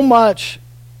 So much,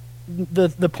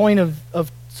 the point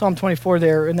of Psalm 24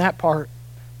 there in that part,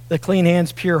 the clean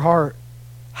hands, pure heart.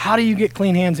 How do you get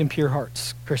clean hands and pure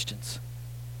hearts, Christians?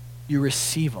 You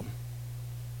receive them.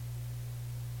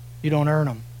 You don't earn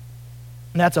them.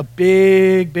 And that's a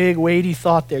big, big, weighty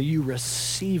thought there. You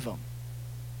receive them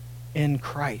in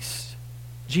Christ.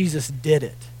 Jesus did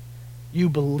it. You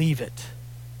believe it.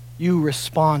 You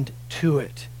respond to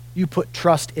it. You put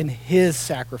trust in his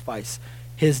sacrifice,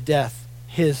 his death,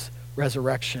 his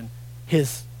resurrection,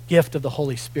 his gift of the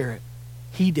Holy Spirit.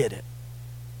 He did it.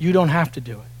 You don't have to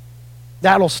do it.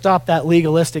 That'll stop that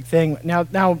legalistic thing. Now,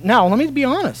 let me be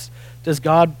honest. Does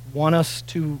God want us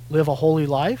to live a holy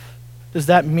life? Does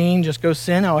that mean just go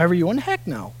sin however you want? Heck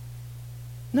no.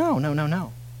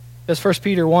 No. As 1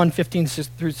 Peter 1, 15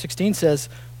 through 16 says,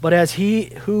 but as he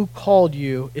who called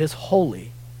you is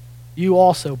holy, you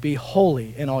also be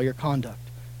holy in all your conduct.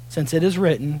 Since it is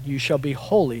written, you shall be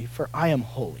holy, for I am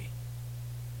holy.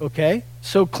 Okay?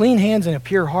 So clean hands and a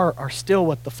pure heart are still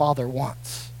what the Father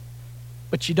wants.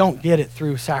 But you don't get it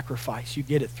through sacrifice. You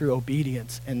get it through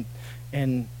obedience and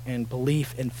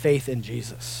belief and faith in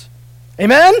Jesus.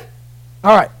 Amen?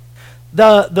 All right.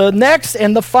 The next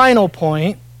and the final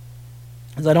point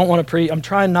is I don't want to preach. I'm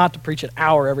trying not to preach an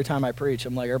hour every time I preach.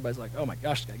 I'm like, everybody's like, oh my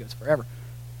gosh, this guy goes forever.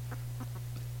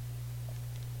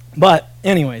 But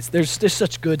anyways, there's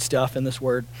such good stuff in this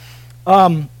word.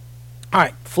 All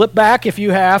right, flip back if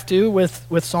you have to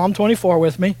with Psalm 24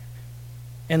 with me.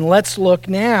 And let's look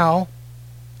now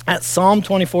at Psalm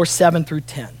 24, 7 through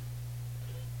 10.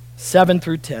 7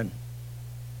 through 10.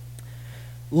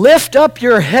 Lift up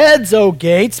your heads, O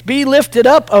gates. Be lifted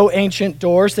up, O ancient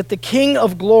doors, that the King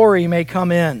of glory may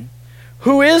come in.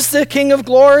 Who is the King of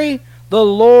glory? The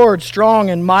Lord strong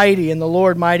and mighty, and the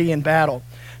Lord mighty in battle.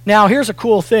 Now, here's a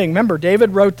cool thing. Remember,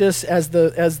 David wrote this as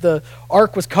the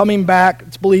ark was coming back.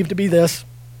 It's believed to be this.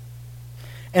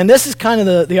 And this is kind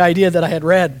of the idea that I had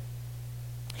read.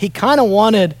 He kind of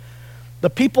wanted the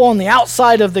people on the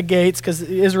outside of the gates, because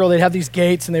Israel, they'd have these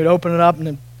gates, and they would open it up, and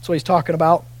that's what he's talking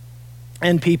about.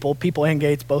 And people and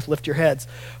gates, both lift your heads.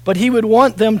 But he would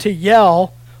want them to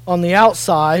yell on the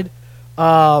outside,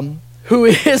 who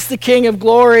is the King of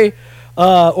glory?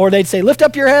 Or they'd say, lift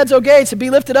up your heads, O gates, and be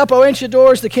lifted up, O ancient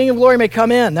doors, the King of glory may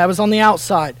come in. That was on the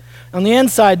outside. On the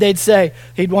inside, they'd say,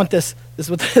 he'd want this. This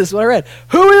is what I read.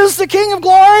 Who is the King of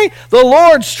glory? The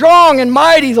Lord strong and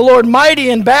mighty, the Lord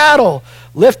mighty in battle.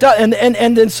 Lift up, and then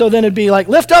it'd be like,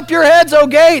 lift up your heads, O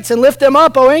gates, and lift them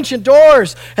up, O ancient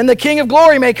doors, and the King of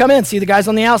glory may come in. See the guys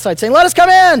on the outside saying, let us come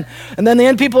in. And then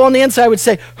the people on the inside would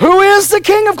say, who is the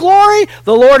King of glory?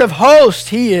 The Lord of hosts,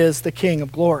 he is the King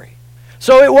of glory.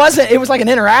 So it was like an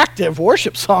interactive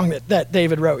worship song that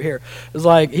David wrote here. It was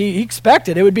like he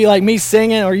expected. It would be like me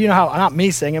singing, or not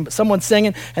me singing, but someone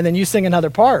singing, and then you sing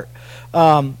another part.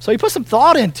 So he put some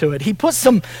thought into it. He put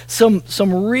some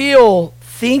real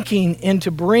thinking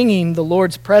into bringing the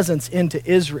Lord's presence into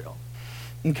Israel.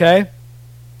 Okay?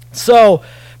 So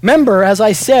remember, as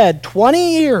I said,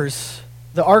 20 years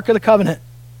the Ark of the Covenant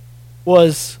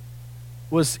was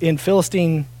in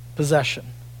Philistine possession.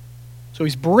 So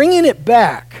he's bringing it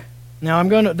back. Now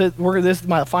this is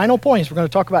my final point. We're going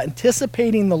to talk about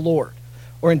anticipating the Lord,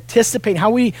 or anticipating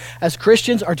how we as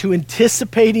Christians are to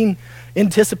anticipating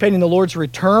the Lord's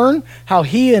return, how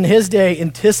he in his day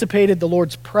anticipated the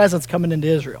Lord's presence coming into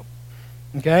Israel.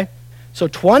 Okay? So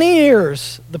 20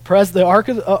 years the Ark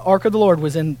of the Lord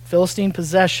was in Philistine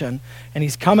possession, and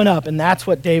he's coming up, and that's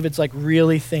what David's like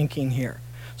really thinking here.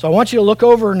 So I want you to look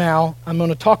over now. I'm going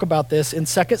to talk about this in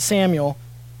 2 Samuel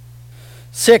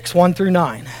 6, 1 through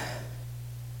 9.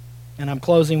 And I'm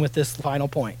closing with this final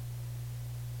point.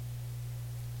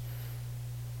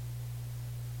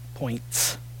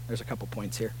 Points. There's a couple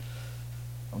points here.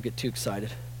 Don't get too excited.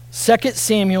 2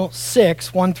 Samuel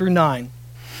 6, 1 through 9.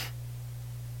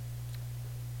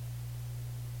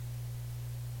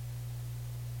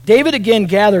 David again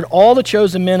gathered all the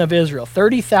chosen men of Israel,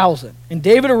 30,000. And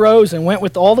David arose and went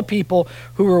with all the people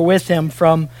who were with him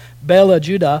from Bela,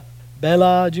 Judah,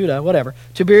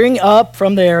 to bring up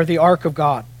from there the ark of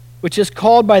God, which is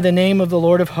called by the name of the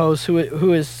Lord of hosts,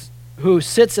 who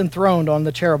sits enthroned on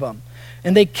the cherubim.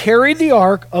 And they carried the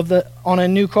ark on a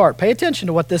new cart. Pay attention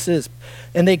to what this is.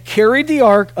 And they carried the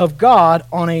ark of God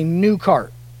on a new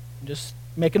cart. Just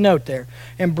make a note there.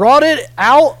 And brought it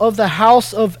out of the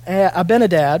house of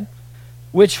Abinadab,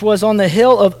 which was on the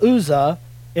hill of Uzzah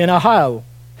in Ahio.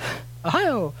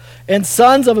 And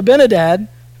sons of Abinadab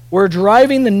were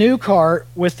driving the new cart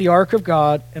with the ark of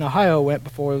God, and Ahio went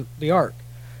before the ark.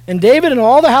 And David and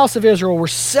all the house of Israel were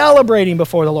celebrating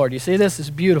before the Lord. You see, this is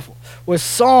beautiful. With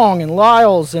song and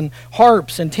lyres and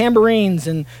harps and tambourines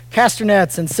and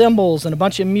castanets and cymbals and a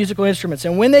bunch of musical instruments.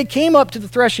 And when they came up to the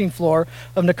threshing floor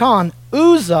of Nacon,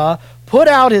 Uzzah put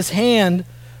out his hand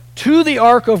to the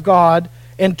ark of God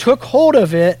and took hold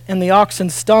of it, and the oxen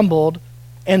stumbled.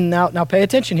 And now pay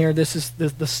attention here. This is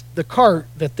the cart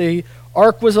that the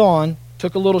ark was on,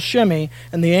 took a little shimmy,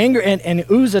 and the anger and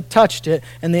Uzzah touched it,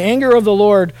 and the anger of the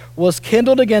Lord was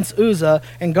kindled against Uzzah,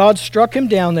 and God struck him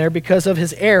down there because of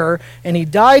his error, and he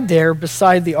died there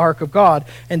beside the ark of God.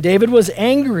 And David was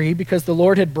angry because the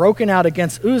Lord had broken out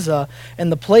against Uzzah, and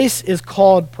the place is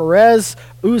called Perez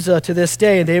Uzzah to this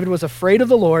day. And David was afraid of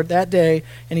the Lord that day,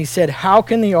 and he said, how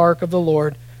can the ark of the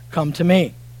Lord come to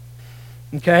me?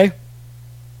 Okay?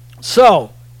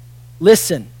 So,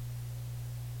 listen.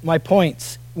 My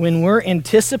points. When we're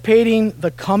anticipating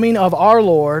the coming of our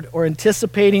Lord, or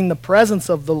anticipating the presence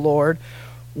of the Lord,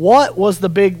 what's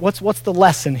the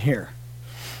lesson here?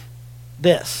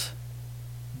 This.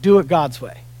 Do it God's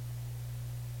way.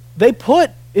 They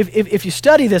put, if you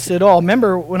study this at all,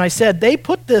 remember when I said they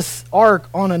put this ark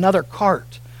on another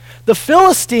cart. The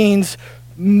Philistines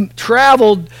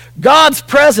traveled God's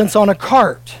presence on a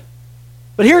cart.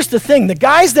 But here's the thing, the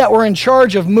guys that were in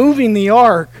charge of moving the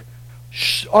ark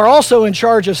are also in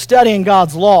charge of studying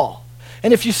God's law.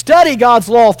 And if you study God's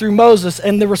law through Moses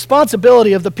and the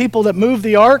responsibility of the people that move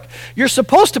the ark, you're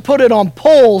supposed to put it on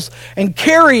poles and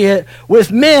carry it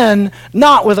with men,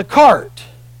 not with a cart.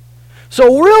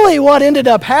 So really what ended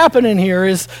up happening here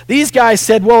is these guys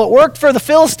said, well, it worked for the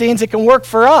Philistines, it can work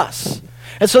for us.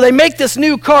 And so they make this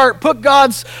new cart, put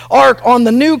God's ark on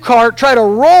the new cart, try to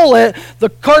roll it, the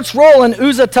cart's rolling,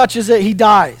 Uzzah touches it, he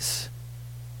dies.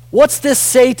 What's this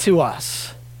say to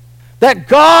us? That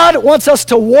God wants us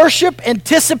to worship,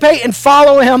 anticipate, and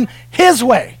follow him his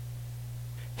way.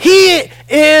 He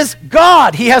is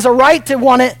God. He has a right to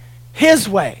want it his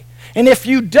way. And if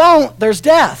you don't, there's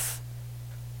death.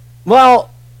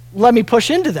 Well, let me push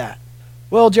into that.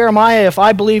 Well, Jeremiah, if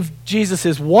I believe Jesus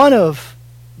is one of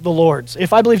the Lord's,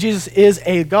 if I believe Jesus is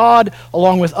a God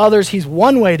along with others, he's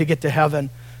one way to get to heaven.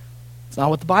 It's not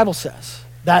what the Bible says.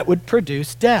 That would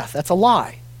produce death. That's a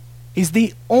lie. He's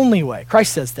the only way.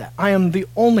 Christ says that. I am the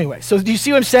only way. So do you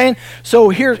see what I'm saying? So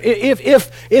here,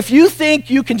 if you think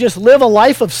you can just live a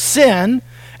life of sin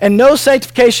and no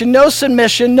sanctification, no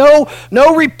submission, no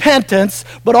repentance,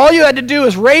 but all you had to do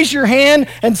is raise your hand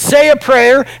and say a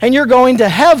prayer and you're going to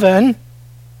heaven,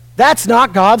 that's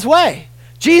not God's way.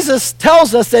 Jesus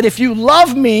tells us that if you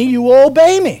love me, you will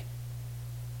obey me.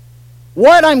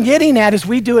 What I'm getting at is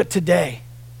we do it today.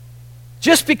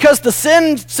 Just because the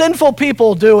sinful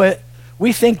people do it,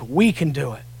 we think we can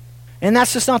do it. And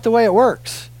that's just not the way it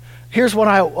works. Here's what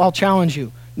I'll challenge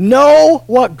you. Know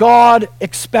what God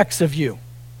expects of you.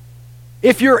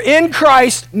 If you're in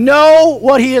Christ, know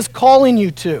what he is calling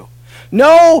you to.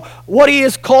 Know what he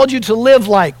has called you to live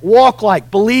like, walk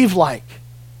like, believe like.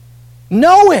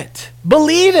 Know it,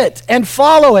 believe it, and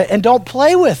follow it, and don't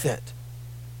play with it.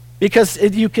 Because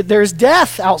there's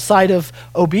death outside of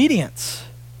obedience.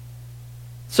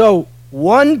 So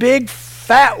one big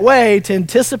fat way to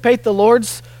anticipate the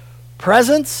Lord's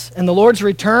presence and the Lord's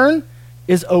return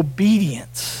is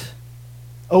obedience.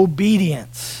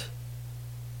 Obedience.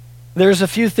 There's a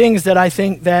few things that I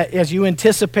think that as you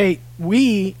anticipate,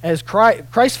 we as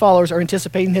Christ followers are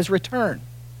anticipating his return,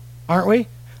 aren't we?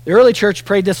 The early church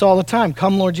prayed this all the time.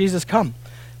 Come, Lord Jesus, come.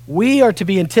 We are to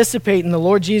be anticipating the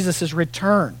Lord Jesus'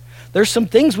 return. There's some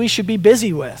things we should be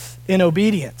busy with in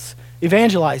obedience,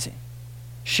 evangelizing,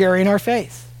 sharing our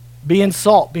faith, being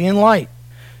salt, being light.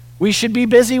 We should be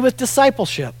busy with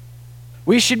discipleship.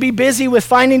 We should be busy with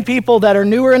finding people that are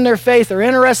newer in their faith or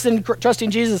interested in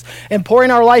trusting Jesus and pouring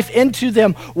our life into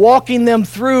them, walking them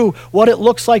through what it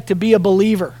looks like to be a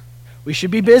believer. We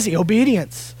should be busy.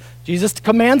 Obedience. Jesus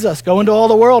commands us, go into all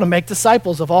the world and make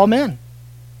disciples of all men.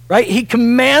 Right? He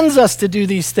commands us to do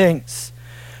these things.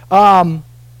 We're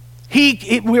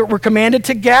commanded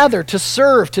to gather, to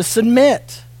serve, to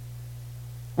submit.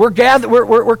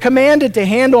 We're commanded to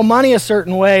handle money a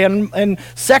certain way and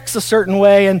sex a certain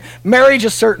way and marriage a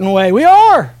certain way. We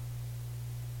are.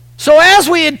 So as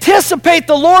we anticipate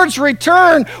the Lord's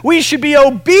return, we should be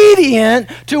obedient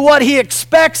to what he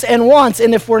expects and wants.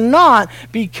 And if we're not,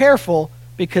 be careful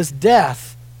because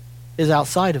death is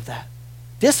outside of that.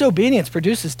 Disobedience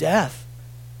produces death.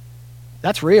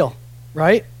 That's real,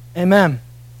 right? Amen.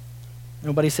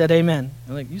 Nobody said amen.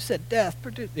 I'm like, you said death.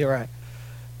 You're right.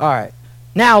 All right.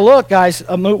 Now, look, guys,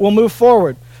 we'll move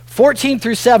forward. 14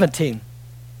 through 17.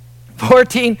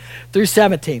 14 through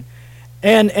 17.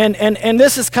 And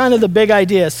this is kind of the big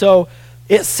idea. So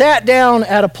it sat down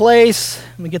at a place,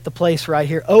 let me get the place right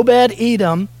here,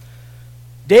 Obed-Edom.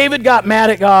 David got mad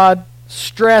at God,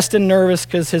 stressed and nervous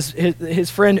because his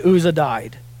friend Uzzah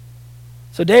died.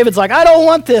 So David's like, I don't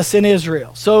want this in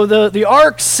Israel. So the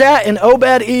ark sat in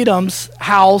Obed-Edom's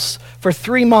house for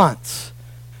 3 months.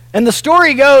 And the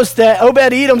story goes that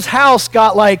Obed-Edom's house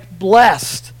got like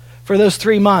blessed for those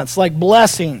 3 months, like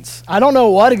blessings. I don't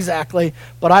know what exactly,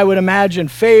 but I would imagine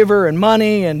favor and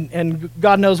money and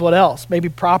God knows what else. Maybe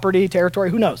property,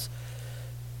 territory, who knows.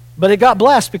 But it got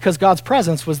blessed because God's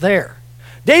presence was there.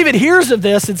 David hears of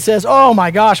this and says, oh my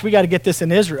gosh, we got to get this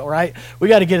in Israel, right? We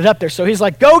got to get it up there. So he's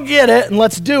like, go get it and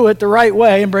let's do it the right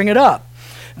way and bring it up.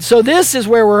 So this is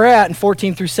where we're at in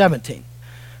 14 through 17.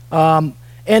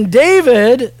 And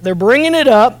David, they're bringing it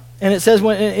up, and it says,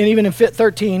 and even in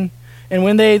 13, and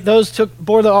when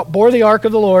bore the ark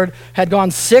of the Lord, had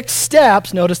gone 6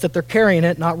 steps, notice that they're carrying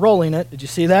it, not rolling it. Did you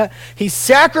see that? He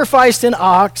sacrificed an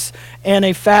ox and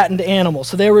a fattened animal.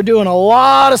 So they were doing a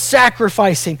lot of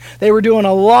sacrificing. They were doing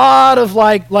a lot of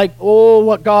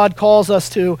what God calls us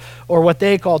to, or what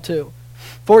they call to.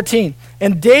 14,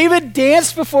 and David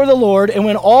danced before the Lord and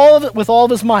went with all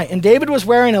of his might. And David was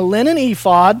wearing a linen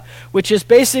ephod, which is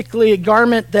basically a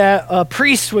garment that a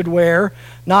priest would wear,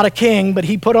 not a king, but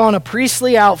he put on a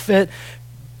priestly outfit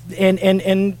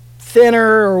and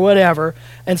thinner or whatever.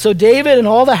 And so David and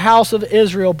all the house of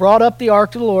Israel brought up the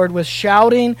ark to the Lord with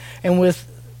shouting and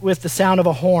with the sound of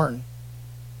a horn.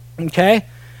 Okay?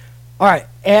 All right.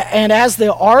 And as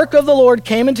the ark of the Lord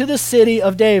came into the city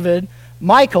of David,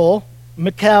 Michal,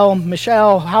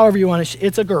 however you want to,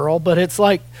 it's a girl, but it's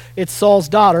Saul's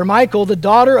daughter. Michal, the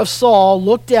daughter of Saul,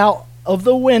 looked out of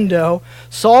the window,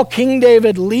 saw King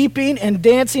David leaping and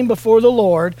dancing before the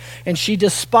Lord, and she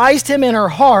despised him in her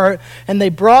heart, and they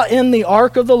brought in the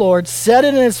ark of the Lord, set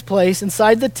it in its place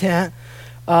inside the tent,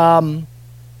 and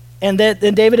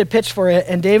then David had pitched for it,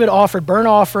 and David offered burnt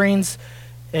offerings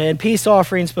and peace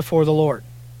offerings before the Lord.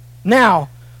 Now,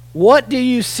 what do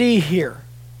you see here?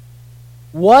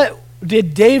 What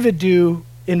did David do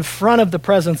in front of the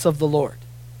presence of the Lord?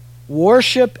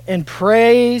 Worship and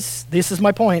praise. This is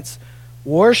my points.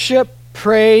 Worship,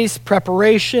 praise,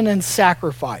 preparation, and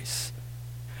sacrifice.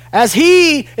 As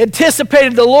he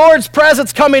anticipated the Lord's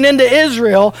presence coming into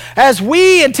Israel, as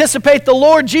we anticipate the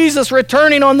Lord Jesus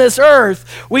returning on this earth,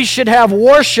 we should have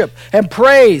worship and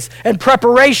praise and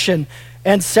preparation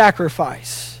and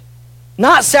sacrifice.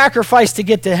 Not sacrifice to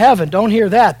get to heaven. Don't hear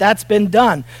that. That's been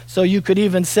done. So you could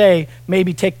even say,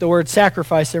 maybe take the word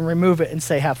sacrifice and remove it and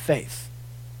say have faith.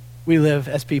 We live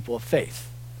as people of faith.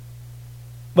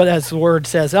 But as the word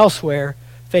says elsewhere,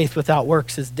 faith without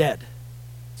works is dead.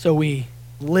 So we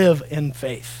live in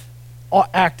faith,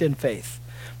 act in faith.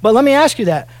 But let me ask you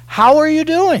that. How are you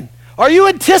doing? Are you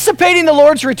anticipating the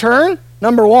Lord's return?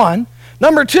 Number one.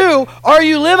 Number two, are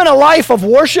you living a life of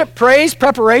worship, praise,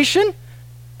 preparation,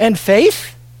 and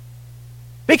faith?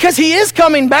 Because he is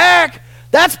coming back.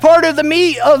 That's part of the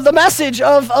meat of the message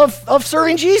of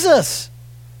serving Jesus.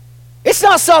 It's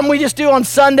not something we just do on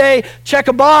Sunday, check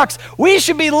a box. We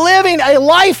should be living a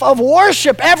life of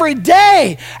worship every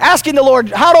day, asking the Lord,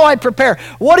 how do I prepare?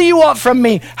 What do you want from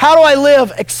me? How do I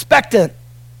live expectant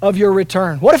of your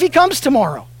return? What if he comes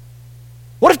tomorrow?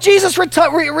 What if Jesus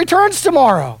returns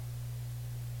tomorrow?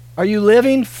 Are you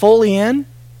living fully in,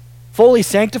 fully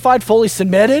sanctified, fully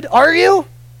submitted? Are you?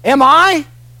 Am I?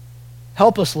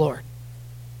 Help us, Lord.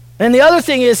 And the other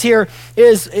thing is here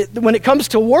is when it comes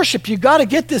to worship, you got to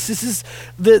get this. This is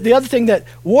the other thing, that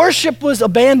worship was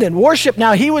abandoned. Worship,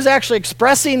 now he was actually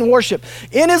expressing worship.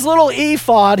 In his little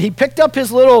ephod, he picked up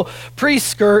his little priest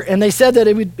skirt, and they said that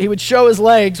he would show his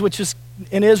legs, which is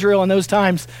in Israel in those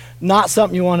times not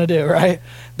something you want to do, right?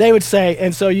 They would say,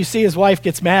 and so you see his wife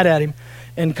gets mad at him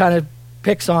and kind of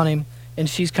picks on him, and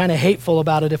she's kind of hateful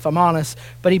about it, if I'm honest.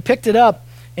 But he picked it up,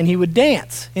 and he would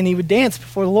dance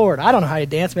before the Lord. I don't know how he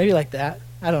danced, maybe like that.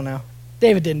 I don't know.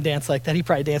 David didn't dance like that. He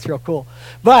probably danced real cool.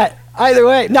 But either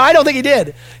way, no, I don't think he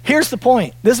did. Here's the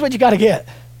point. This is what you got to get.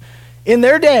 In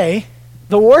their day,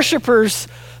 the worshipers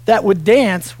that would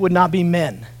dance would not be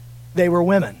men. They were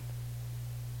women.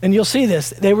 And you'll see this.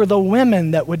 They were the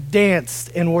women that would dance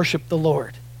and worship the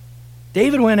Lord.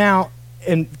 David went out,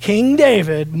 and King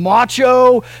David,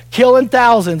 macho, killing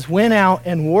thousands, went out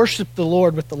and worshiped the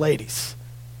Lord with the ladies.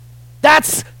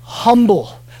 That's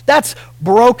humble. That's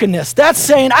brokenness. That's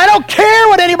saying, I don't care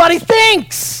what anybody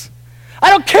thinks.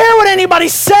 I don't care what anybody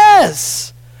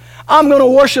says. I'm going to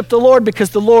worship the Lord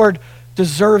because the Lord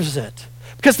deserves it.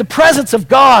 Because the presence of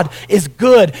God is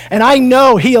good. And I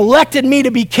know he elected me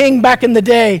to be king back in the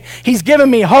day. He's given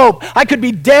me hope. I could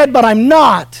be dead, but I'm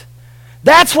not.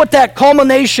 That's what that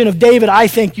culmination of David, I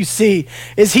think you see,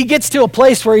 is he gets to a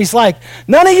place where he's like,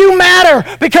 none of you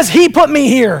matter because he put me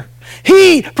here.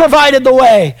 He provided the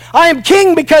way. I am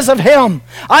king because of him.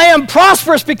 I am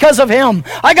prosperous because of him.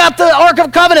 I got the Ark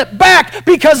of Covenant back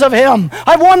because of him.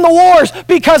 I've won the wars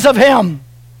because of him.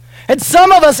 And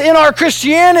some of us in our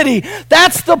Christianity,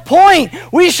 that's the point.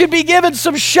 We should be given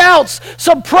some shouts,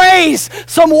 some praise,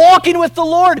 some walking with the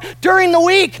Lord during the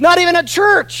week, not even at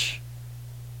church.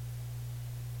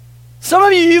 Some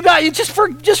of you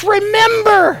just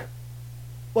remember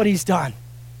what he's done.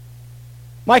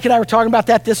 Mike and I were talking about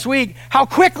that this week, how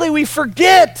quickly we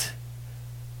forget.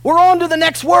 We're on to the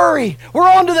next worry. We're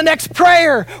on to the next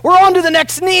prayer. We're on to the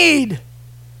next need.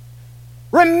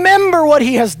 Remember what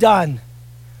he has done.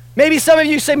 Maybe some of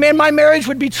you say, man, my marriage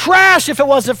would be trash if it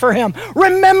wasn't for him.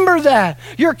 Remember that.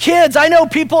 Your kids, I know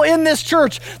people in this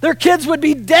church, their kids would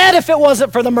be dead if it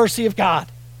wasn't for the mercy of God.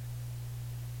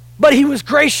 But he was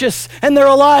gracious and they're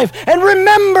alive. And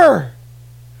remember,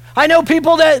 I know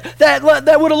people that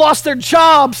would have lost their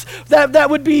jobs, that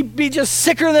would be just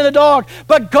sicker than a dog.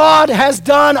 But God has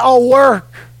done a work.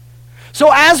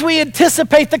 So as we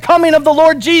anticipate the coming of the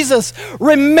Lord Jesus,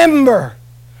 remember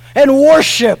and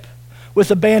worship with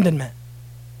abandonment.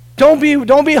 Don't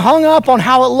be hung up on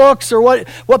how it looks or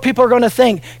what people are going to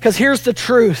think, because here's the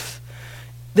truth.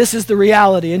 This is the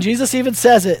reality. And Jesus even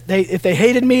says it. If they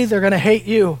hated me, they're going to hate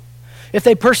you. If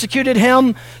they persecuted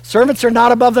him, servants are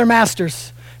not above their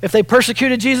masters. If they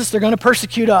persecuted Jesus, they're going to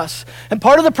persecute us. And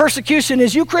part of the persecution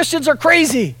is you Christians are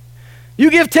crazy. You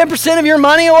give 10% of your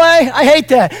money away? I hate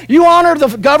that. You honor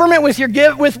the government with your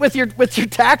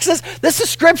taxes? This is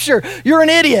scripture. You're an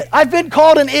idiot. I've been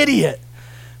called an idiot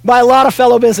by a lot of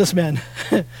fellow businessmen.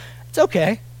 It's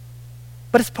okay,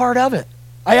 but it's part of it.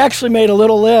 I actually made a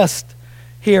little list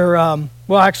here. I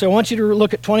want you to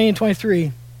look at 20 and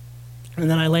 23, and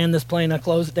then I land this plane and I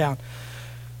close it down.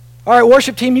 All right,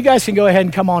 worship team, you guys can go ahead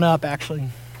and come on up, actually.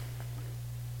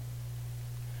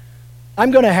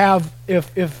 I'm going to have,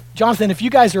 if Jonathan, if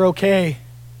you guys are okay,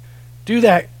 do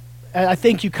that. I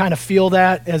think you kind of feel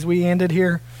that as we ended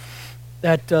here,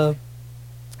 that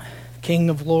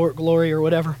King of Glory or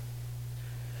whatever.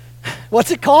 What's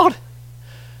it called?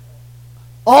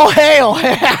 All hail.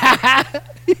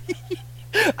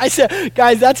 I said,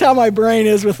 guys, that's how my brain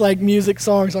is with like music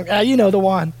songs. Like, you know the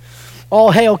one.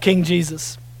 All hail King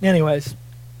Jesus. Anyways,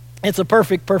 it's a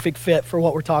perfect fit for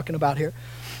what we're talking about here.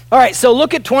 All right, so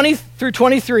look at 20 through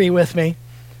 23 with me,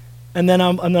 and then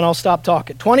I'll stop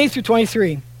talking. 20 through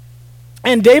 23.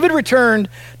 And David returned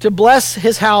to bless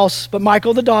his house, but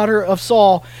Michal, the daughter of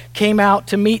Saul, came out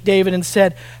to meet David and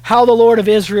said, how the Lord of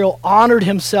Israel honored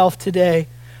himself today,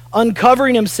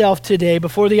 uncovering himself today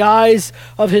before the eyes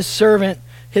of his servant,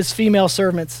 his female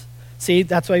servants. See,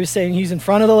 that's why he was saying he's in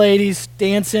front of the ladies,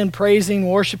 dancing, praising,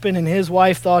 worshiping, and his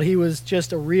wife thought he was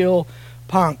just a real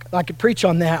punk. I could preach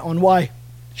on that, on why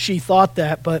she thought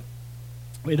that, but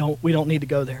we don't need to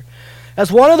go there. As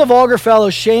one of the vulgar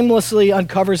fellows shamelessly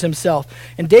uncovers himself.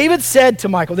 And David said to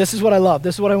Michal, this is what I love,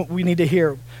 this is what we need to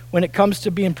hear when it comes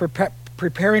to being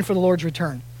preparing for the Lord's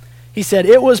return. He said,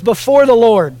 it was before the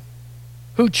Lord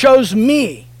who chose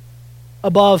me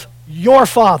above your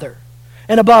father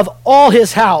and above all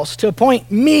his house to appoint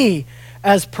me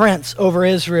as prince over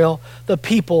Israel, the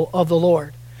people of the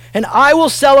Lord. And I will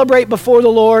celebrate before the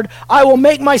Lord. I will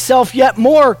make myself yet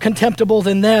more contemptible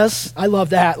than this. I love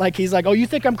that. Like he's like, oh, you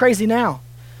think I'm crazy now?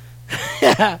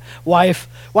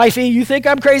 Wifey, you think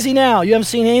I'm crazy now? You haven't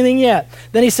seen anything yet.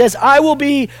 Then he says, I will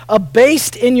be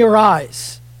abased in your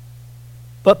eyes,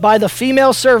 but by the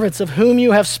female servants of whom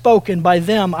you have spoken, by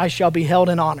them I shall be held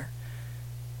in honor.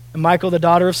 And Michal, the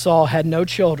daughter of Saul, had no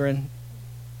children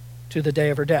to the day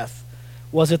of her death.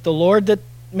 Was it the Lord that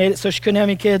made it so she couldn't have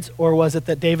any kids, or was it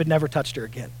that David never touched her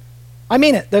again? I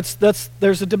mean it.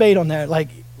 There's a debate on that,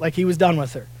 like he was done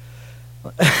with her.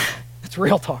 It's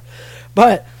real talk.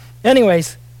 But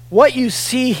anyways, what you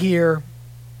see here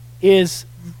is,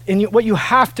 and what you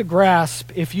have to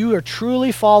grasp if you are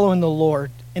truly following the Lord,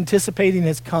 anticipating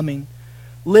his coming,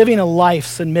 living a life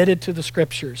submitted to the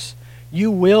scriptures,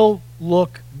 you will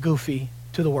look goofy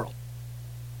to the world.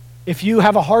 If you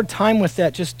have a hard time with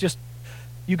that, just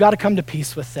you got to come to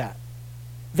peace with that.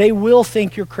 They will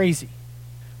think you're crazy.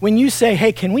 When you say,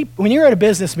 hey, when you're at a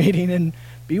business meeting, and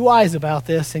be wise about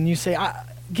this, and you say,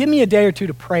 give me a day or two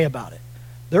to pray about it,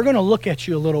 they're going to look at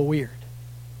you a little weird.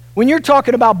 When you're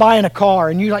talking about buying a car,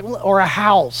 and you like, or a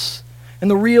house, and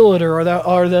the realtor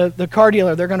or the car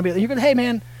dealer, they're going to be, you're going to, hey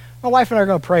man, my wife and I are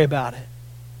going to pray about it.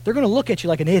 They're going to look at you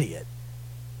like an idiot.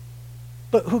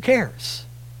 But who cares?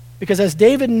 Because as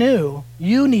David knew,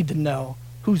 you need to know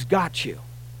who's got you.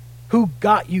 Who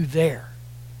got you there?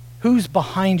 Who's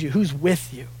behind you? Who's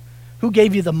with you? Who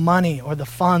gave you the money or the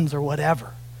funds or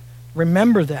whatever?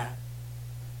 Remember that.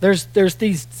 There's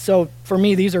these, so for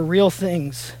me, these are real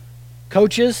things.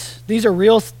 Coaches, these are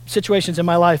real situations in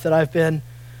my life that I've been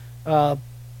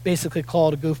basically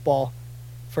called a goofball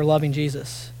for loving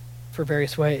Jesus for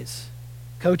various ways.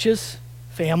 Coaches,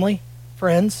 family,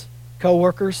 friends,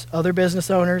 co-workers, other business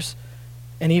owners,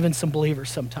 and even some believers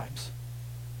sometimes.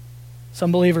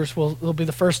 Some believers will be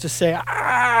the first to say,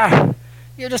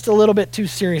 you're just a little bit too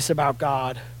serious about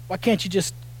God. Why can't you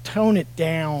just tone it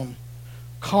down,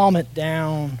 calm it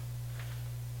down?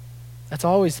 That's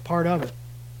always part of it.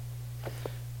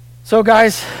 So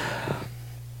guys,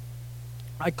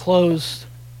 I close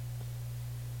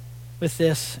with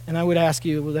this, and I would ask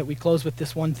you that we close with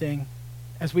this one thing.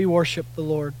 As we worship the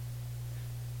Lord,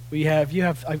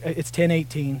 it's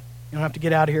 10:18. You don't have to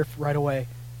get out of here right away.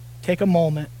 Take a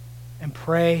moment and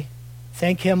pray.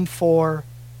 Thank him for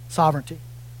sovereignty.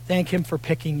 Thank him for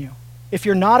picking you. If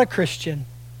you're not a Christian,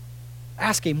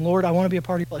 ask him, Lord, I want to be a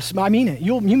part of your life. I mean it.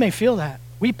 You may feel that.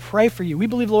 We pray for you. We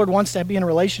believe the Lord wants to be in a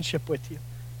relationship with you.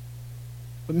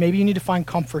 But maybe you need to find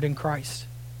comfort in Christ.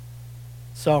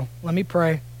 So let me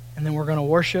pray, and then we're going to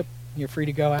worship. You're free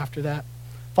to go after that.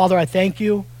 Father, I thank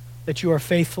you that you are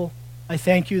faithful. I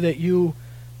thank you that you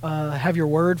have your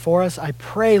word for us. I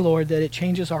pray, Lord, that it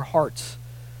changes our hearts.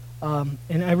 And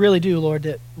I really do, Lord,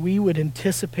 that we would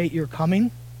anticipate your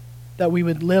coming, that we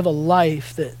would live a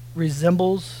life that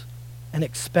resembles and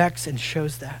expects and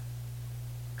shows that.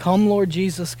 Come, Lord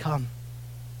Jesus, come.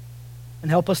 And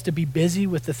help us to be busy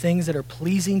with the things that are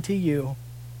pleasing to you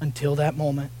until that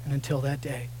moment and until that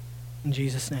day. In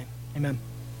Jesus' name, amen.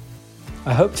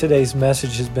 I hope today's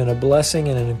message has been a blessing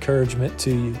and an encouragement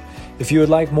to you. If you would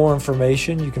like more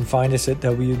information, you can find us at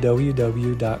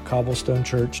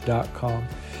www.cobblestonechurch.com.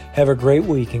 Have a great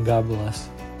week and God bless.